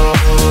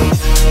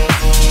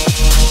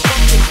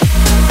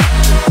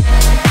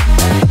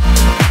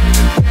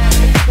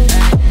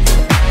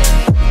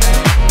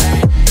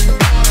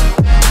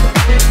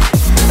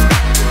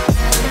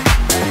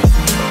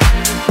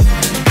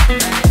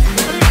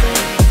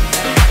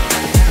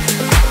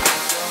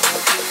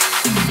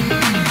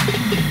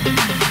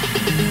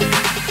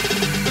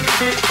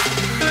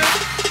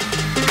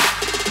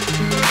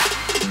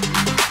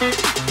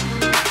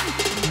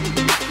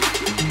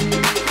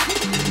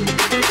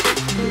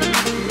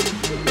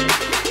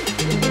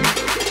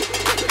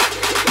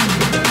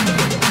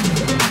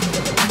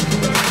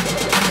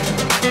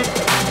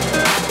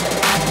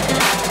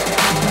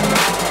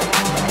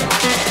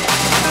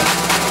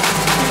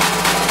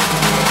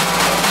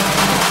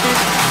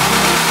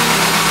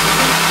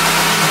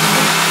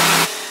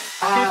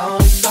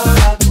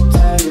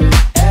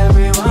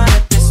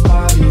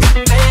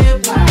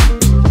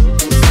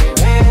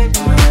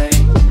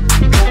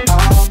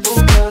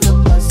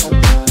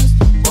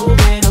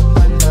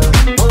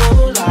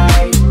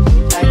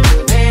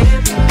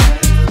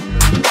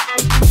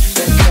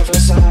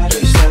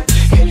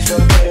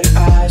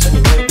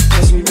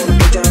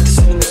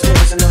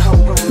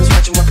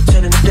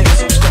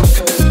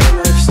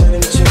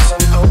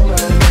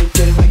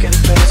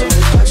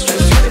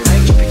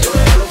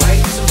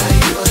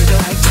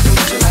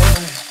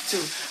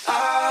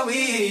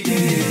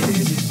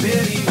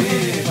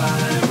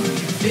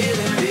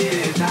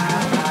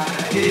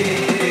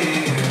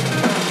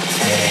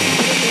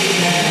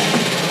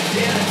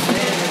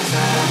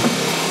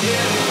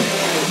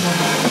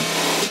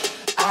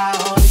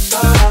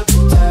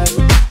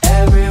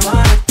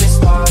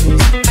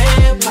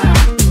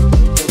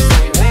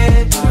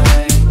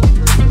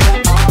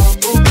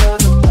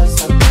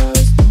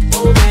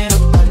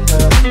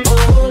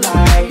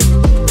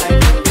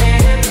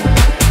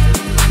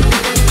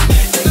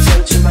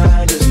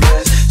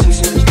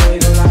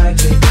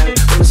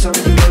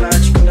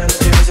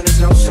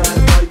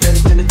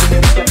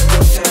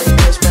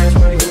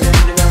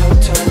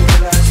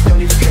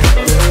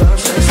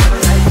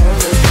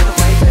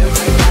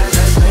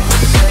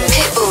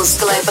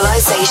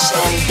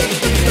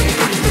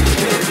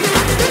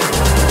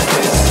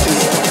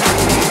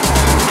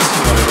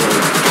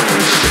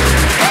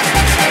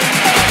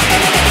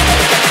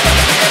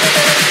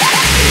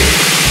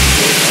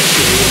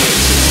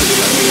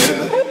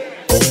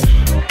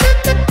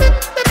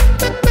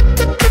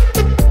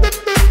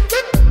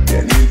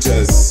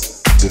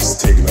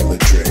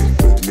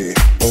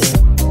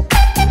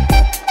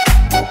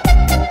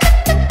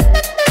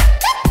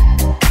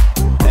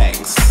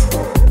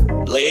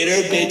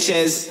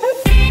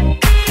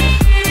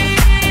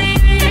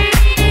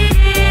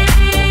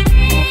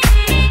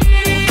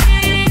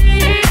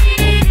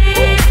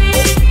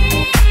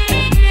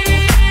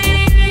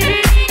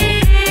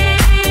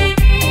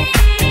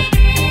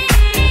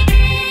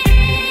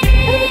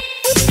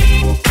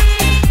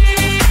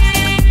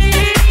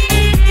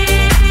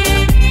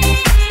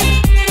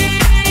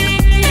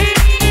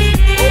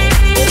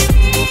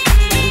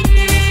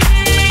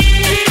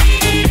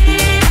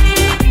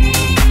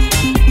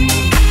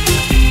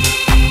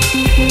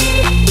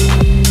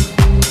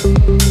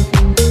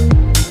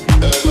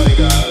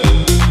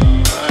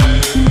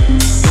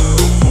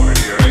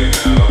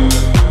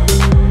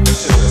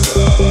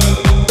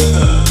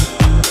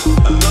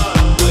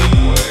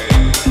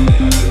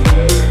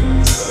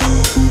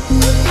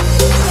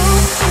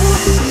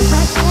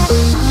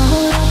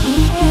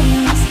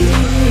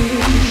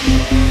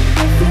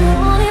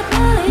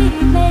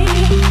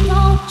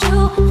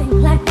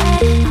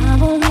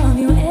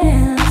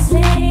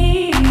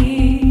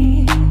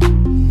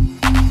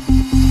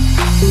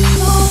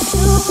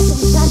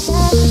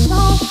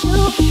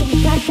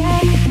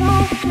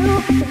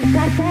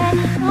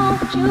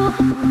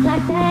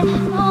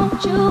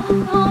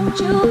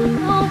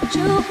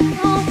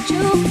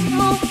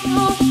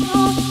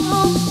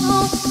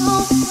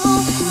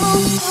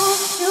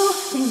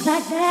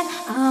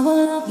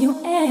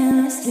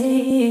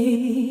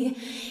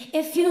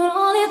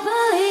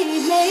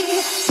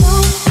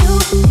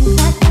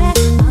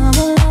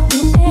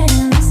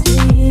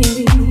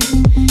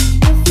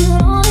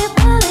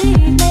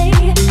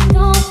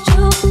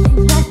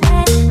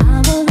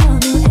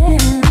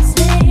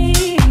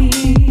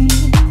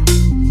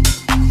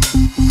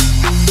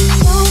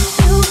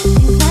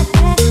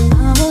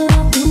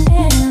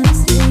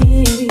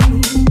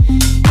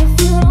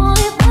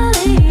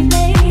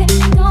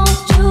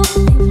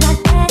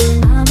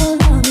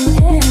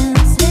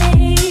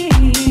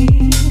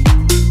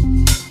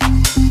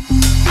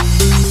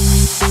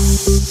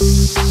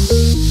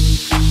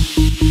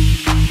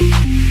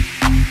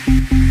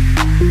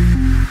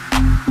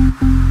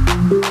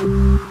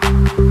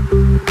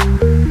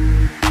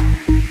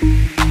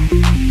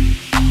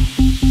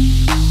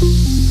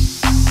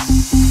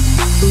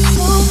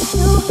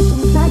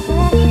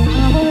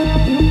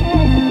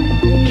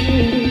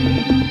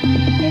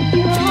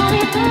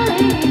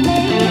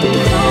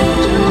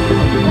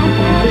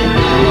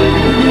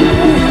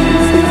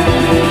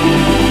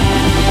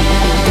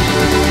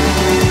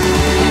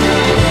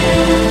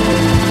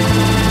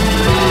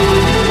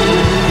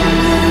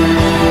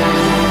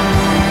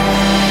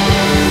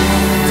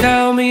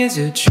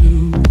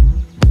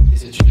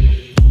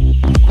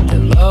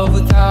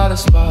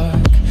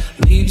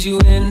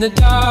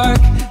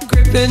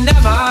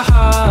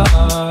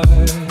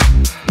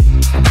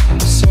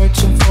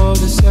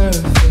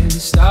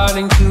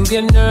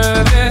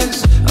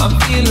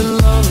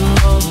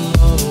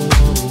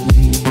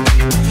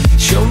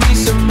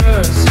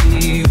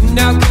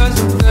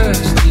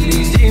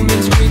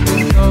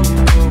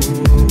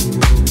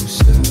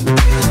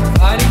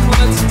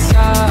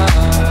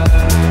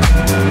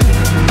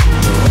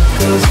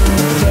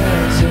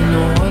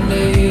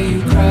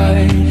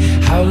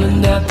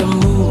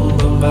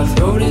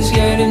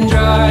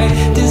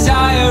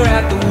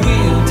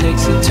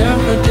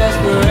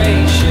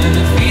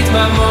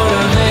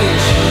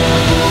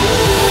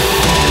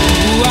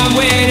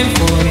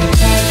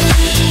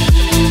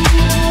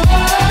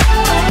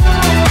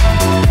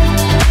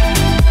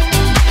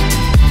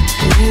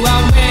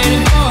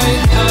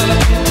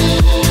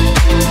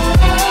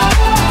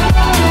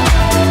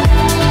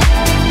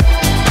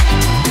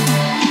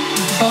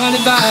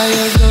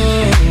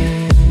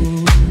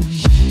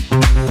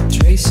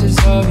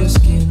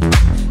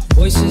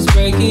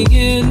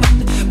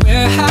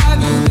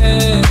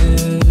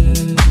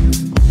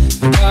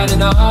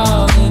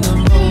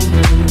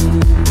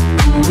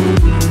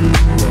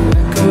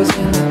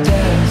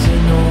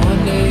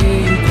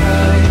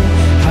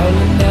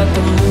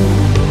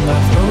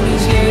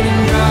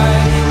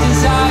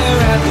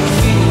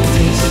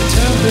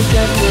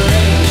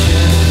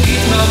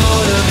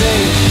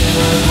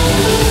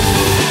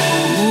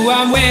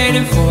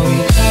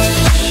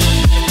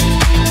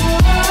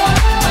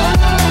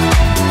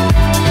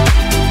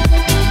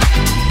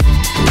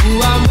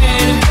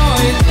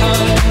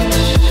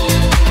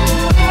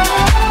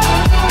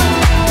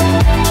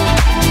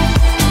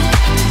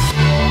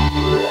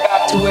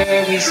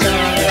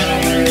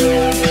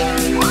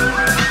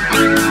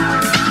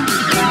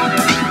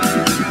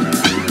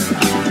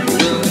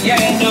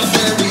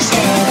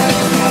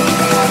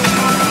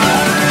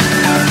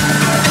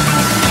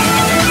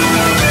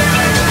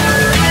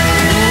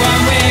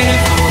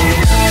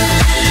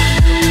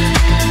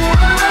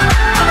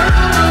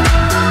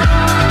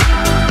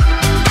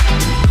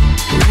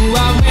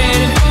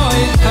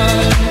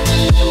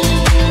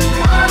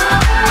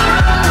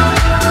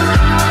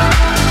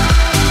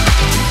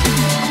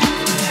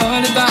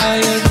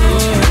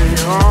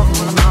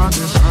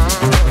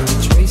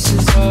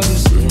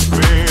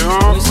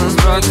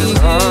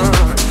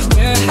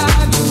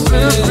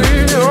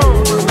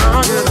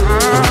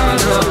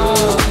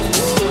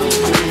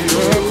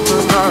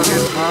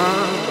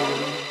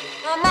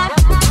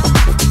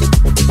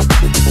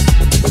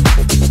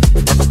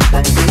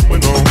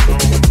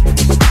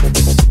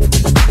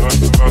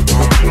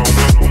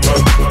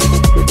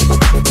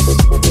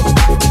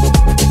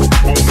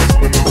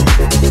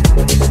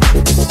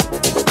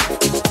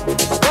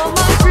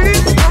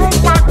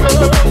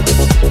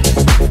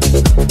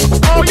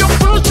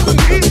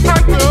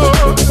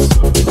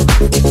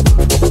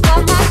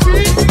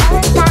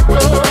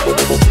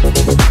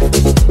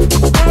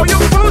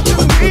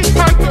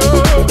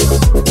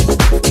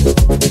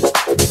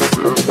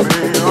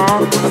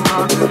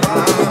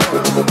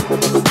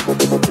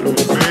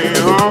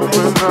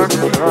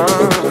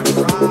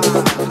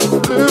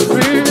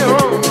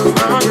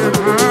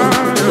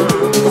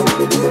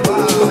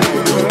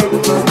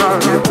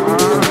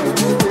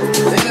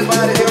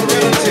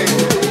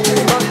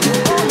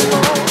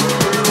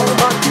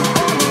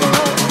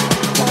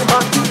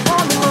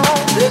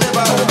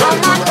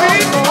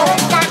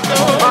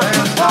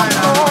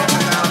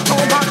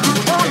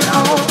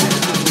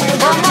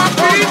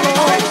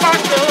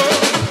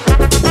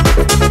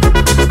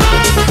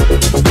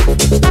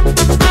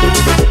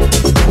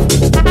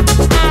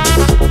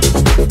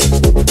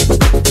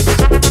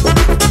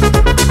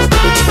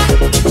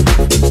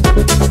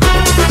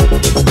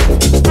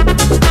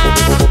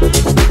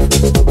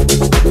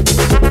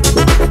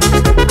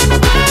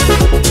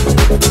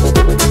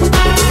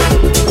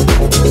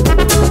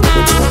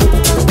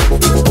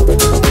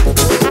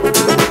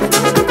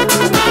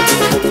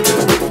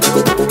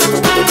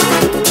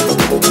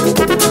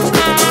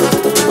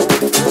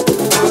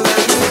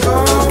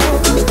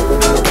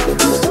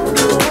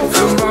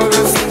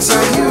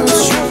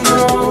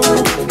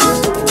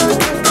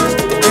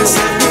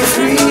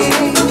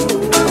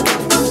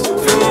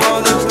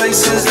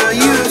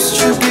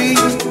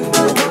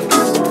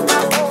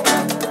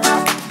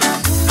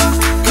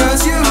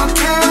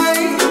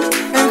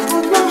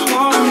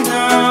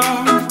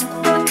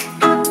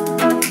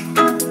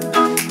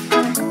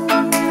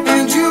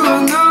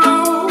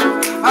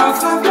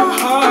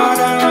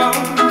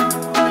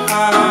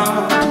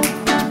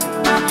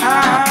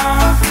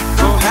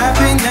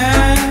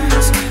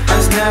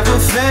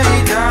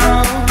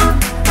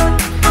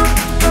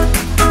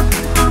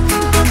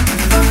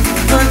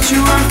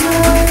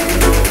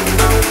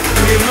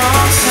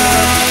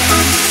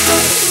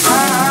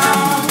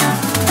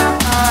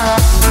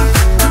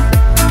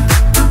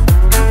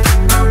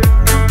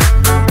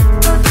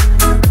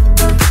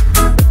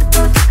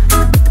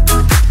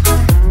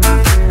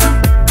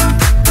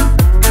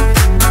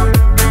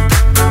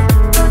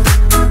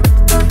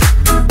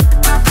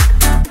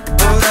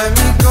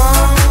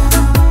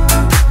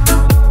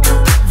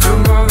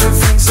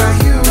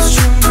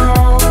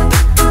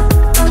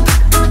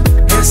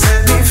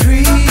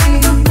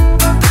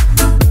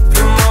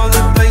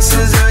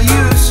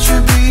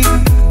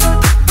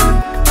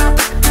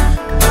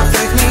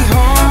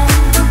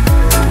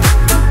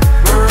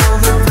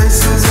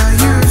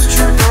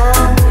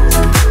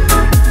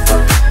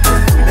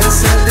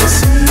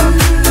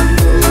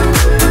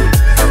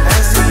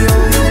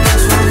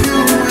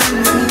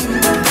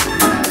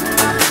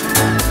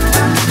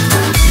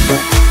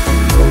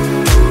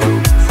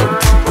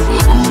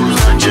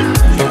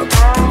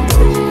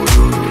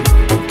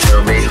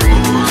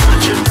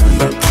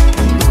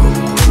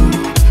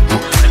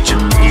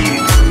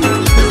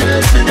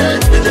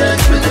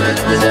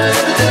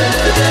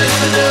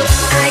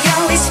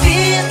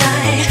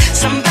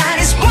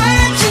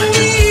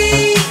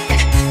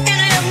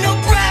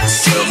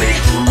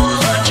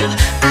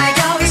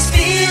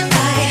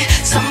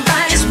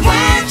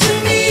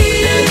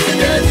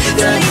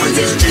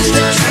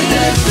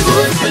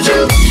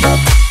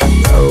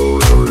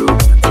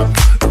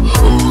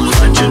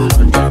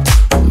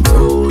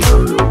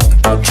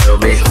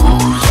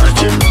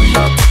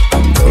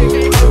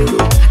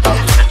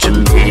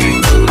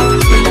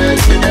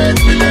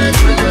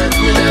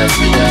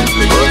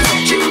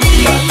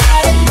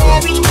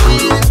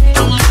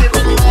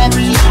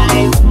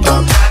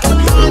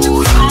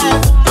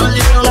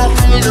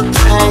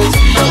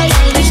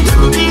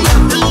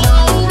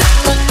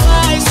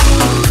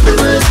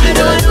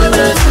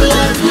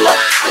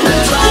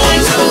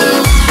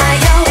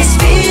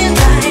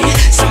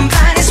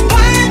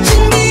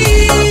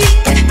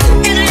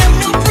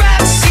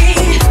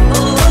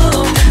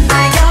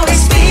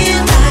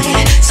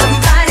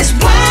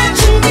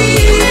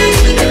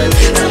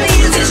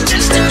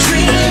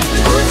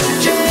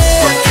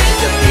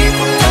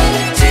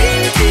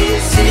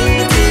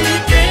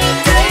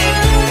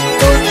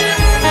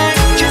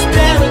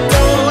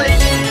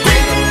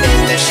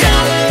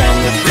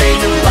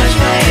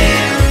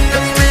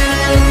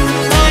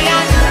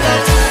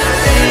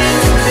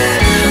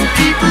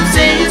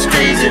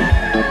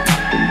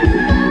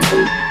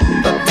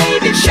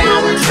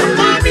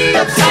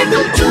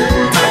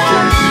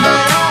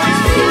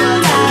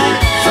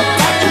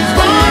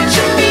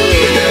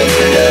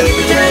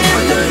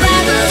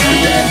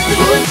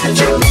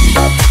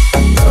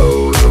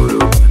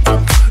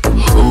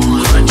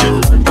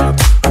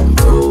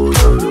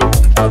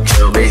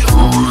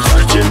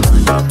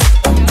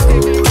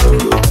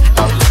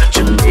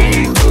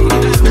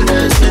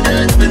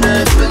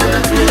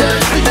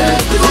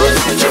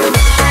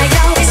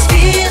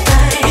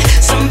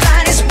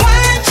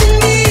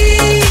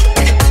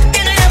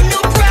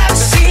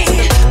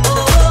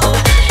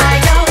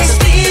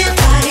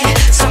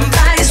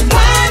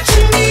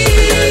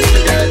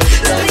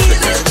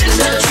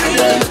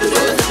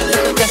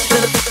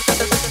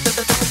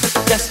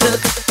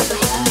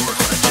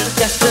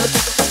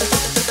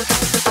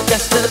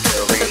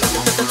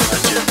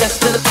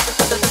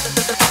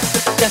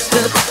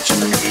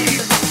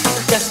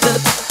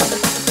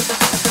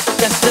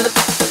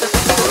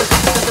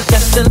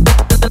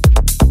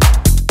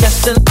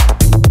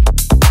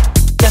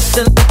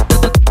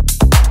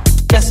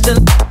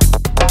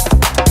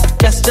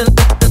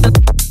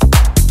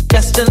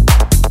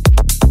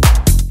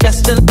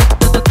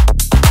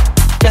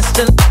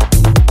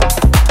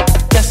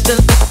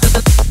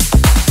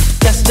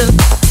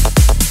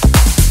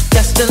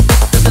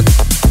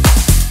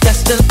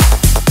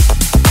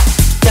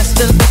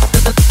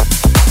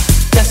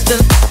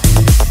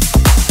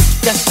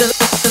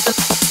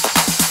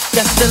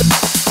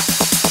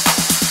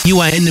 You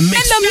are in the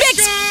mix.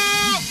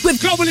 With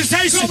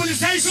globalization.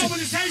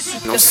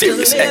 No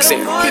serious exit.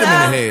 Hit him in the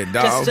head,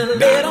 dog. Just a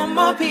little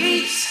more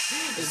peace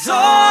is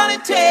all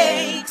it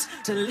takes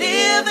to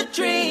live a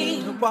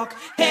dream. Walk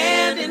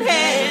hand in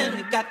hand.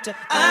 You got to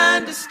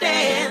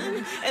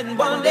understand. And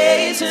one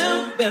day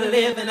soon we'll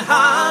live in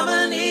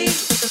harmony.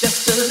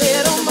 Just a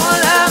little more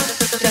love.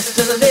 Just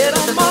a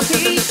little more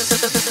peace.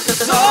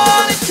 It's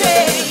all it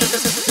takes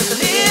to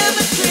live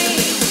a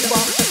dream.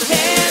 Walk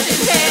hand in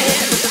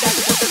hand. You got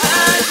to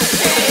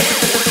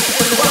understand.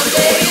 And one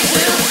day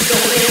soon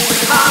we'll live in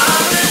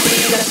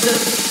harmony.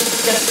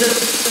 Just a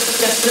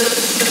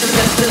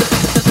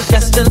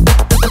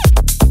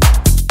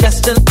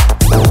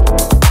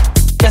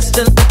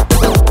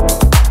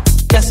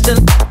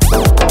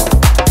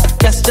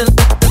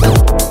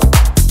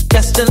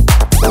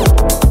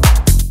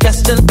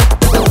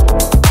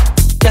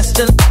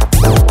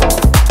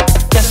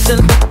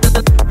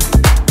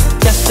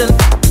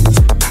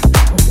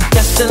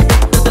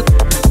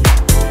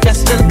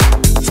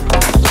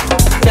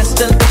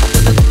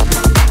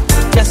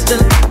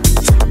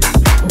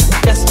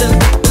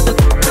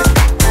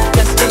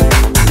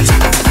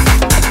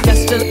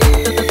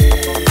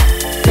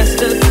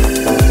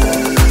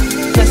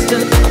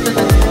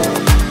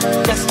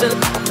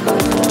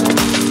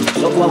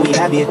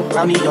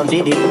Round me done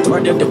did it,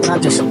 word of the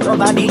practice.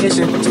 Nobody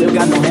listen, still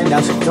got no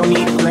handouts. Don't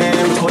need a plan,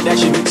 record that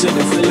shit, mix it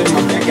and fill in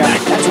my back out.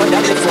 That's what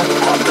that's it for.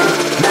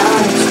 Now,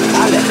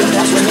 I let the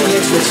past when they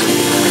exist.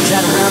 It's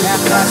at around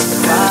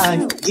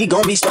 5:30. We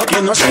gon' be stuck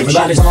in the same.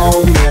 Everybody's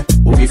home, yeah.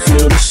 We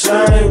feel the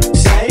same.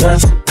 Yeah.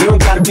 You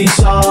don't gotta be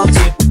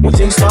salty when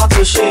things start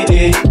to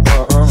shady.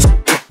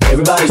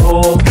 Everybody's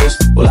hopeless,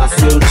 well I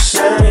feel the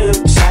same.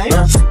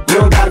 You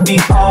don't gotta be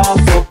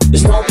awful,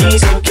 there's no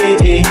peace in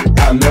KA.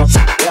 I know,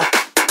 yeah.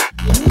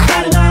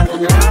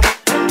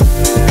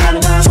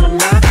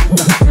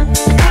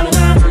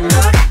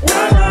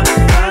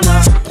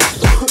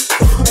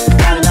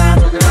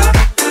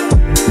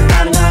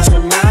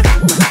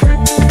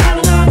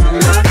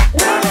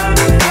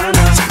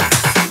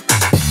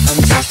 I'm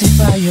trusted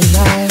by your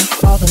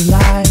life, all the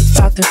lies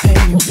about the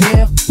pain you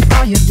feel.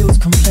 All you do is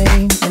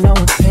complain, and no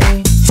one's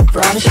paying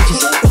for all the shit you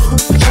say.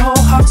 But your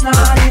whole heart's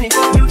not in it.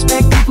 You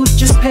expect people to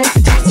just pay for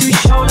tickets to your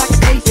show like a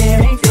state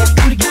fair. Ain't fair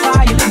for you to get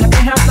fired, live in a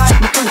penthouse life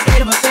in the current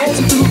state of affairs.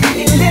 And through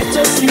being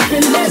better,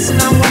 sleeping less,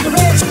 and I'm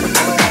wondering,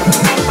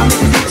 I'm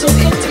making it so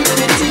empty,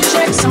 50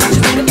 checks, how much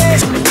you gonna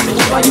get?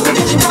 Why you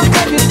bitching on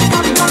purpose?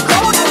 I'll be my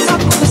cold ass up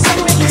with the sun,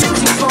 making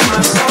music for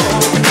my soul.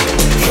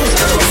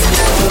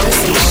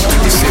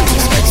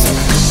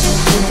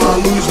 My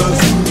losers,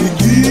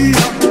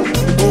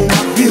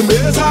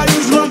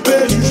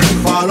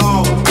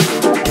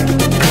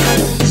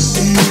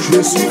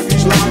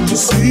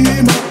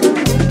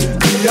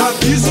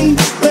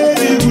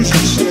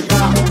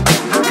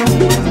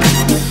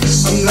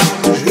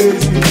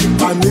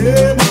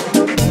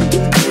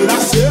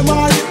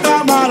 Iracema e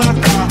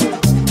Itamaracá.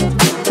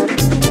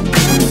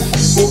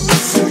 Porto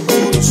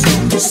seguro, São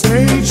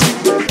Vicente,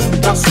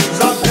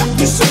 braços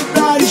abertos sempre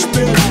a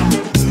esperar.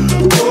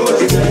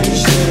 Hoje vem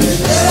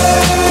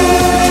chegar.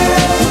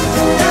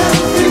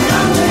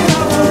 Ficar bem à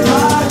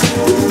vontade,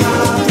 na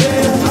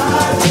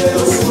verdade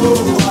eu sou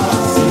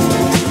assim.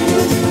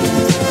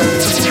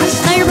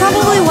 Now you're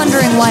probably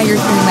wondering why you're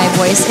hearing my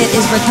voice. It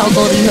is Raquel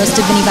Goldie, host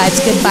of Vinny Vibes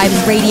Good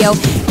Vibes Radio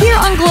here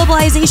on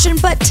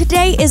Globalization, but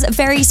today is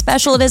very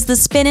special. It is the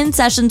Spin-In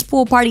Sessions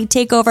Pool Party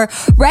Takeover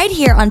right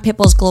here on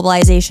Pitbull's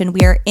Globalization.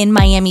 We are in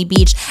Miami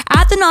Beach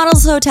at the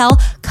Nautilus Hotel,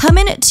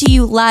 coming to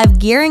you live,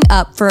 gearing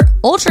up for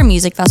Ultra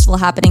Music Festival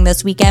happening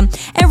this weekend.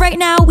 And right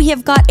now we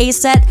have got a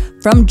set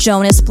from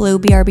Jonas Blue.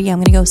 BRB, I'm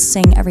going to go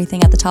sing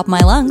everything at the top of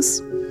my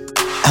lungs.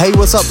 Hey,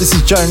 what's up? This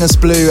is Jonas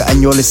Blue,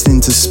 and you're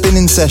listening to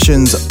Spin-In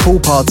Sessions Pool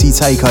Party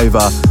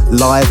Takeover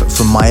live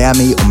from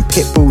Miami on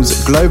Pitbull's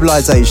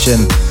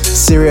Globalization,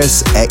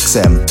 Sirius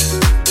XM.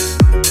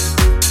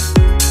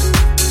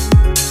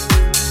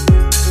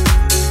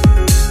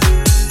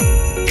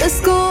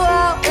 Let's go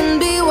out and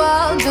be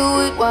wild,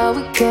 do it while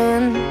we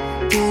can.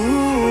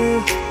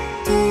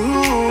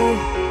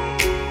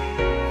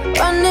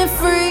 Running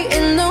free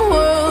in the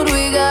world,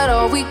 we got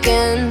all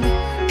weekend.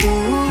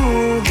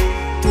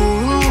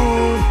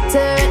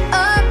 Tear it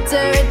up,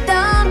 tear it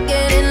down,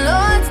 getting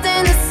lost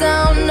in the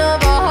sound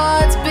of our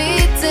hearts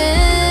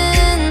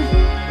beating.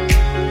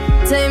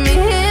 Take me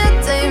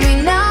here, take me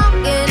now,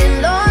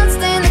 getting lost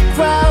in the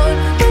crowd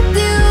with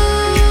you.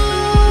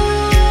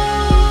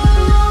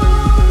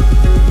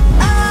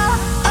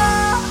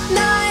 All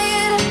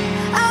night,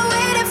 I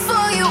waited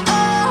for you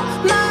all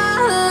my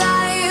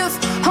life.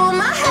 Hold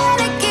my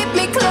hand and keep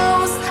me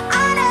close,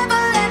 I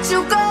never let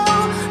you go,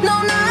 no,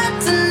 not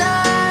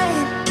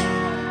tonight.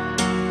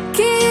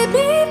 Keep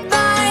me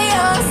by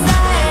your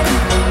side.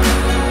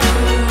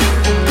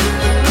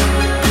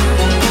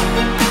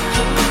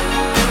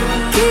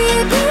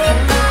 Keep me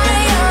by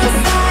your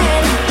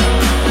side.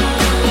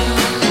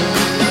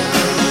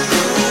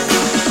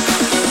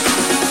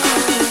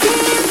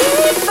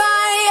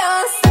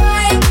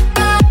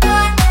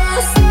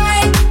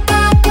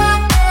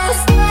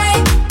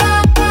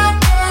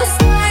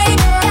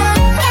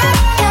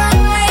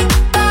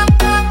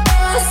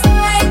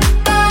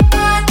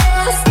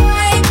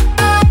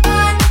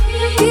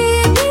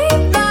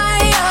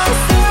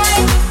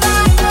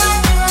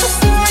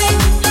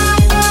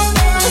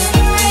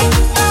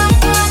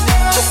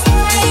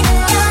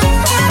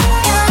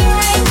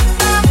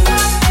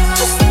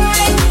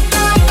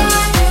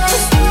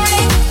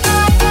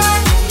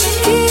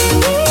 Keep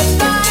me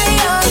by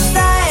your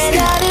side.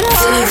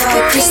 Vinny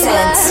Vibe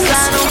presents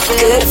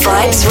Good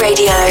Vibes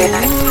Radio,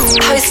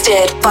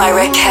 hosted by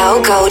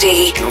Raquel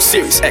Goldie. On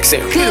Sirius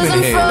XM. Hit him in the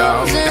I'm head,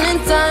 dog. frozen in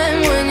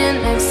time when you're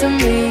next to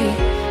me.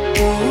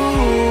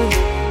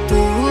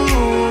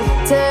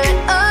 Tear it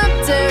up,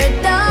 tear it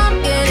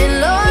down, getting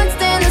lost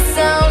in the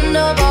sound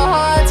of our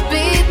hearts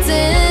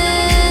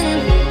beating.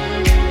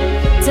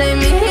 Take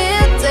me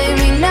here, take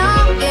me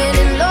now,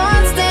 getting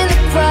lost in the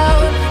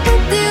crowd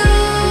with you.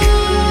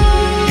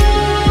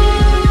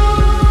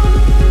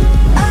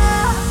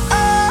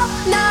 All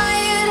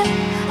night,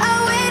 I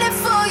waited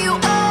for you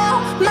all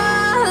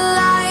my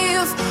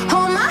life.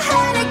 Hold my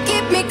hand and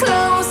keep me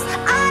close,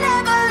 I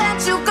never let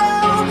you go,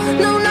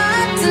 no,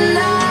 not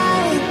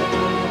tonight.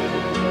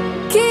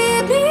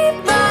 Keep me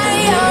by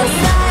your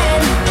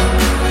side.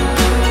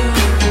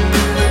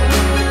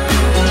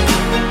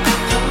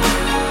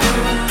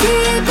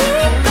 Keep me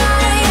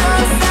by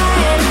your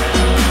side.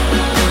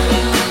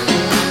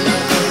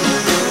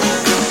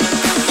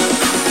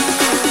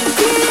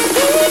 Keep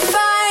me by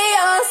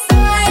your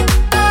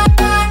side.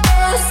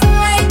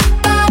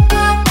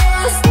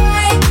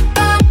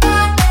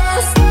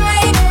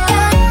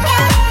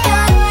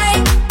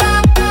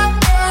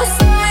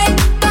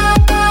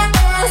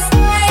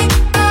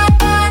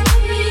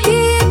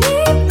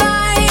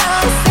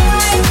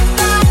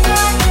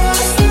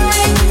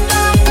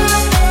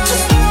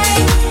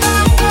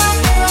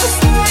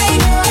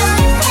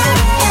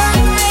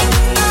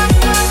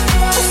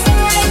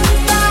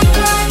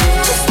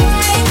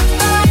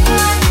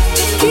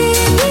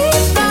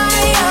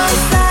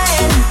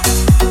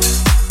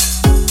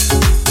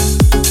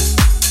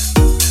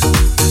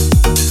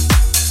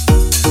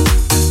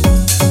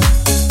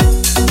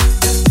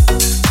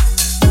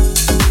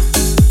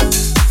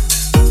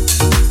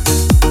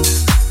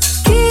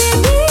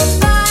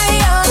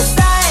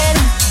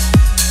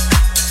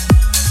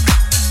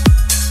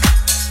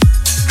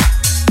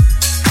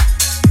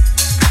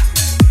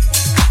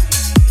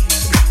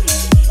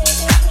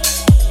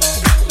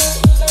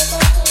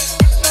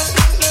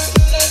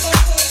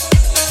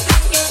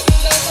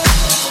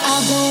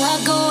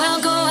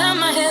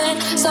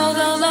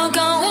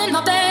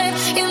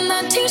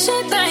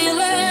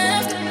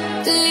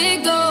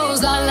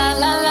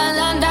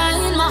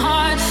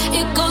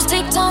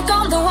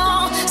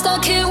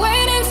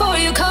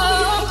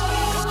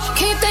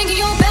 thinking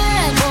you're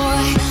bad, boy.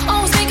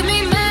 Always making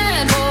me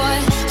mad, boy.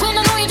 When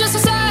I know you're just a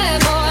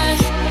sad boy.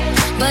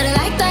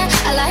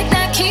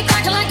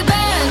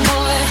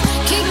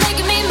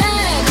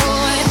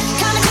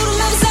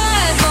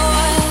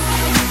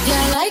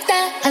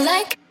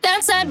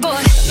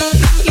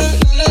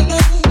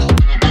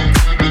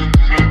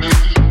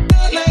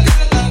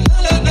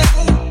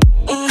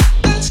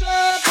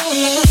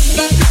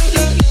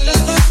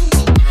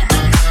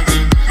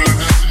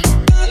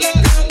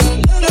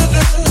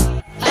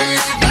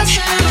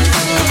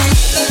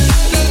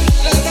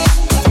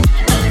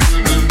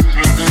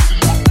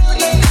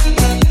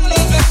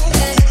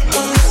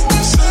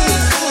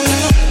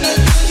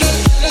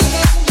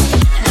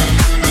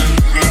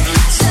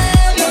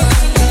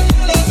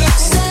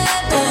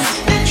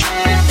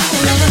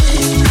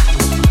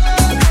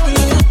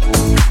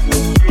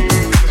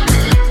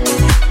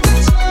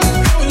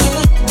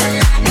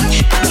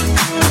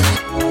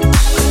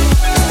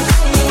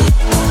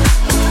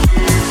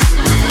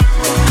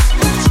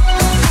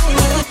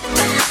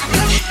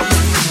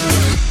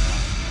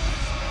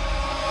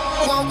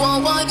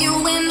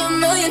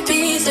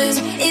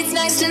 answers. It's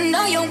nice to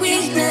know your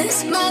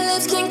weakness. My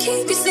lips can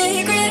keep your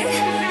secret.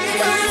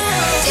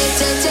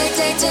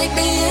 Take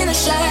me in the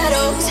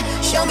shadows.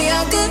 Show me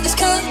how good this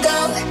could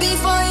go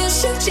before you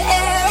shoot your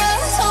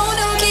arrows. Oh,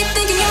 don't keep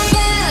thinking you're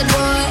bad,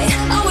 boy.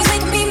 Always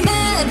making me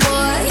mad,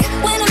 boy.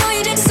 When I know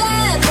you're just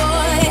sad,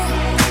 boy.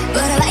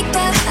 But I like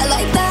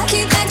that.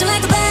 Keep acting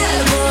like a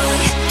bad boy.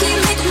 Keep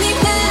making me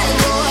mad,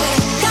 boy.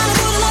 Kinda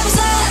cool to love a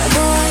sad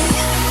boy.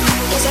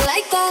 Yes,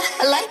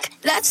 I like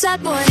that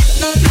sad boy.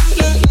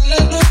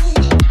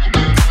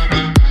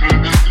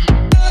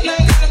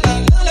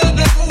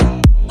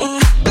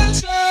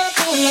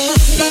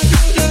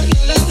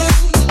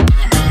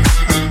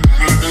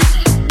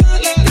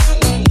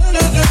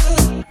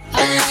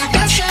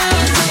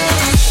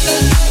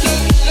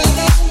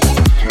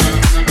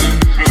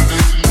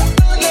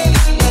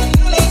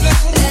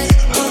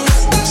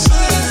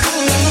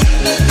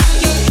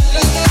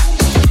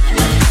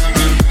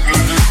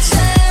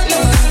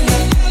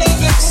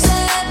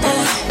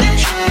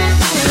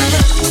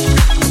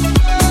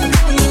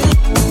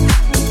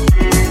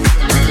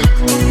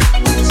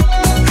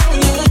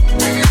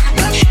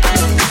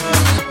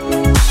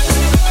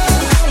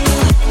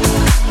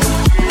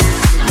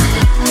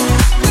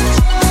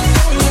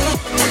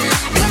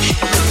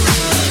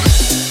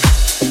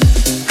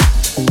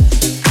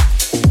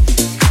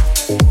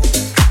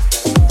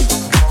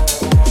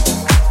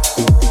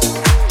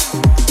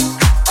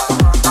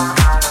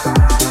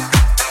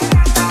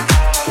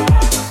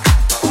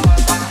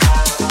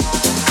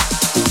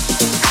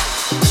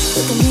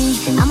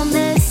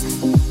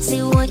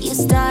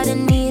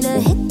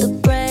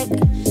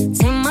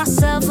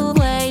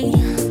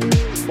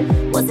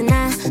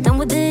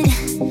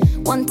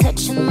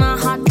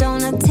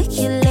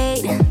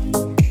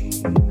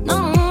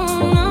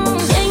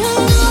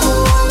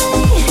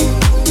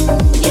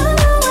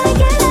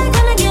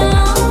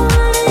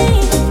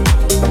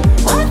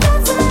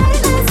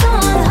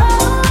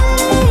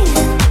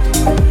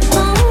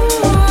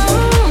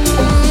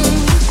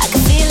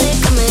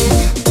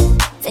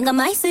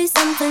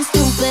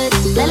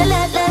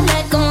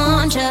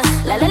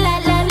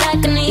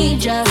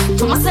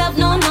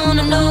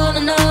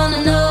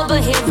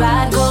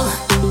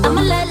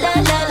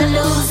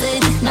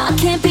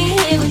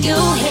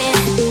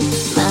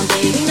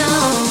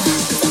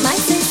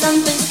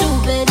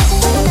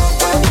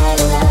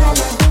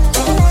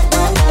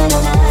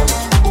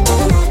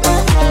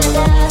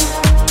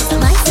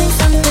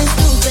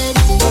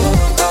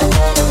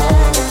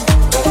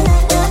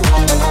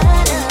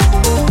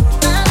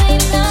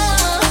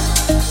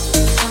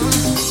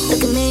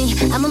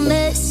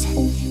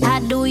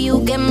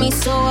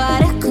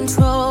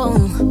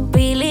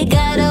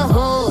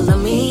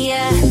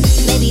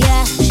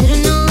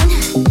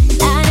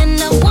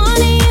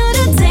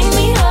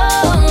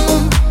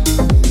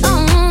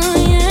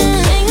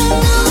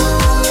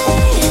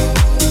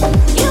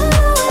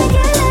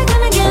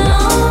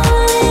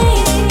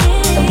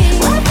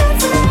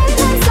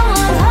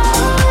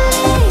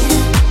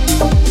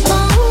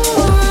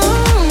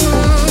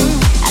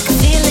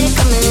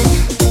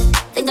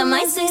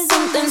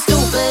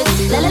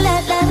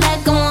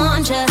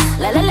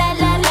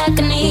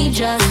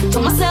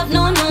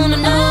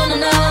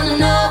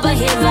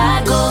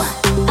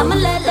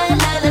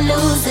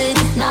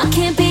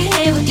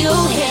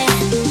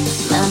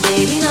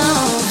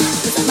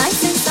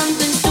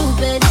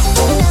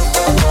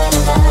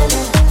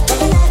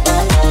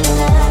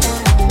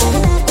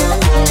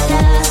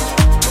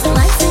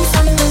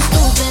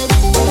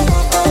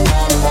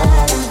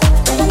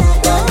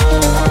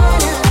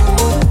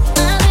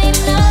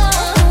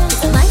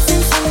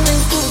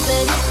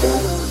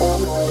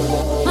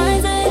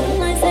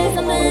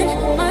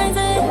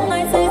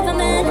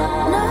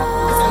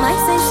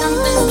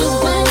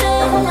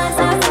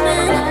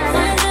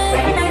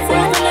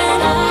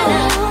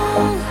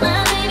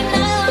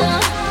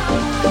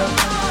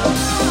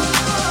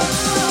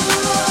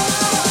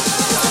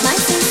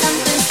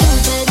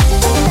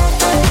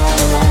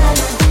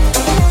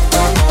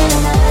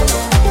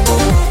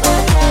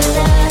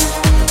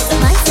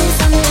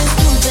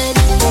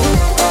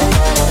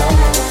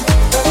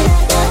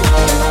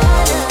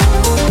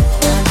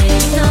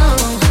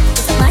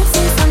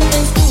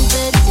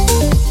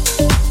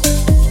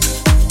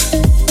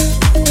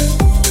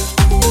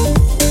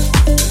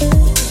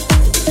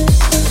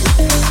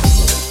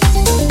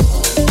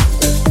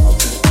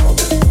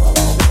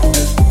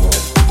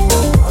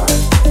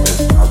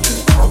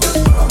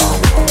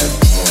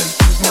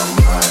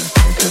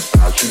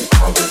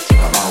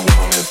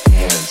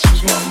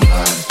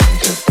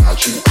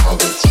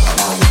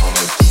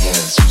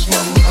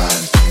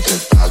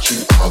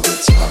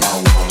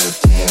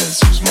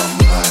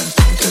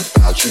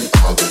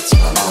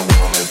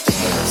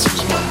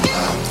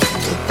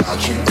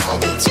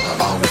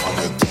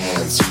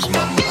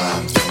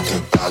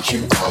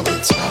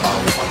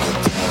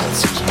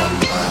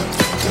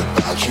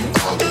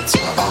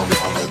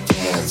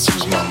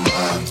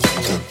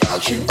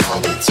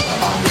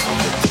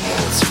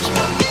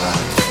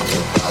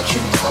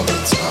 All the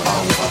time I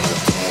wanna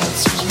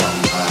dance, use my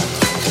mind,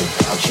 think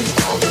about you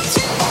all the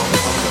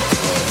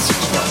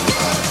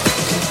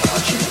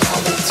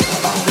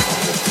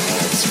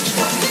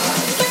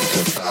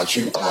about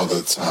you all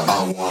the time.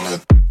 I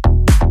wanna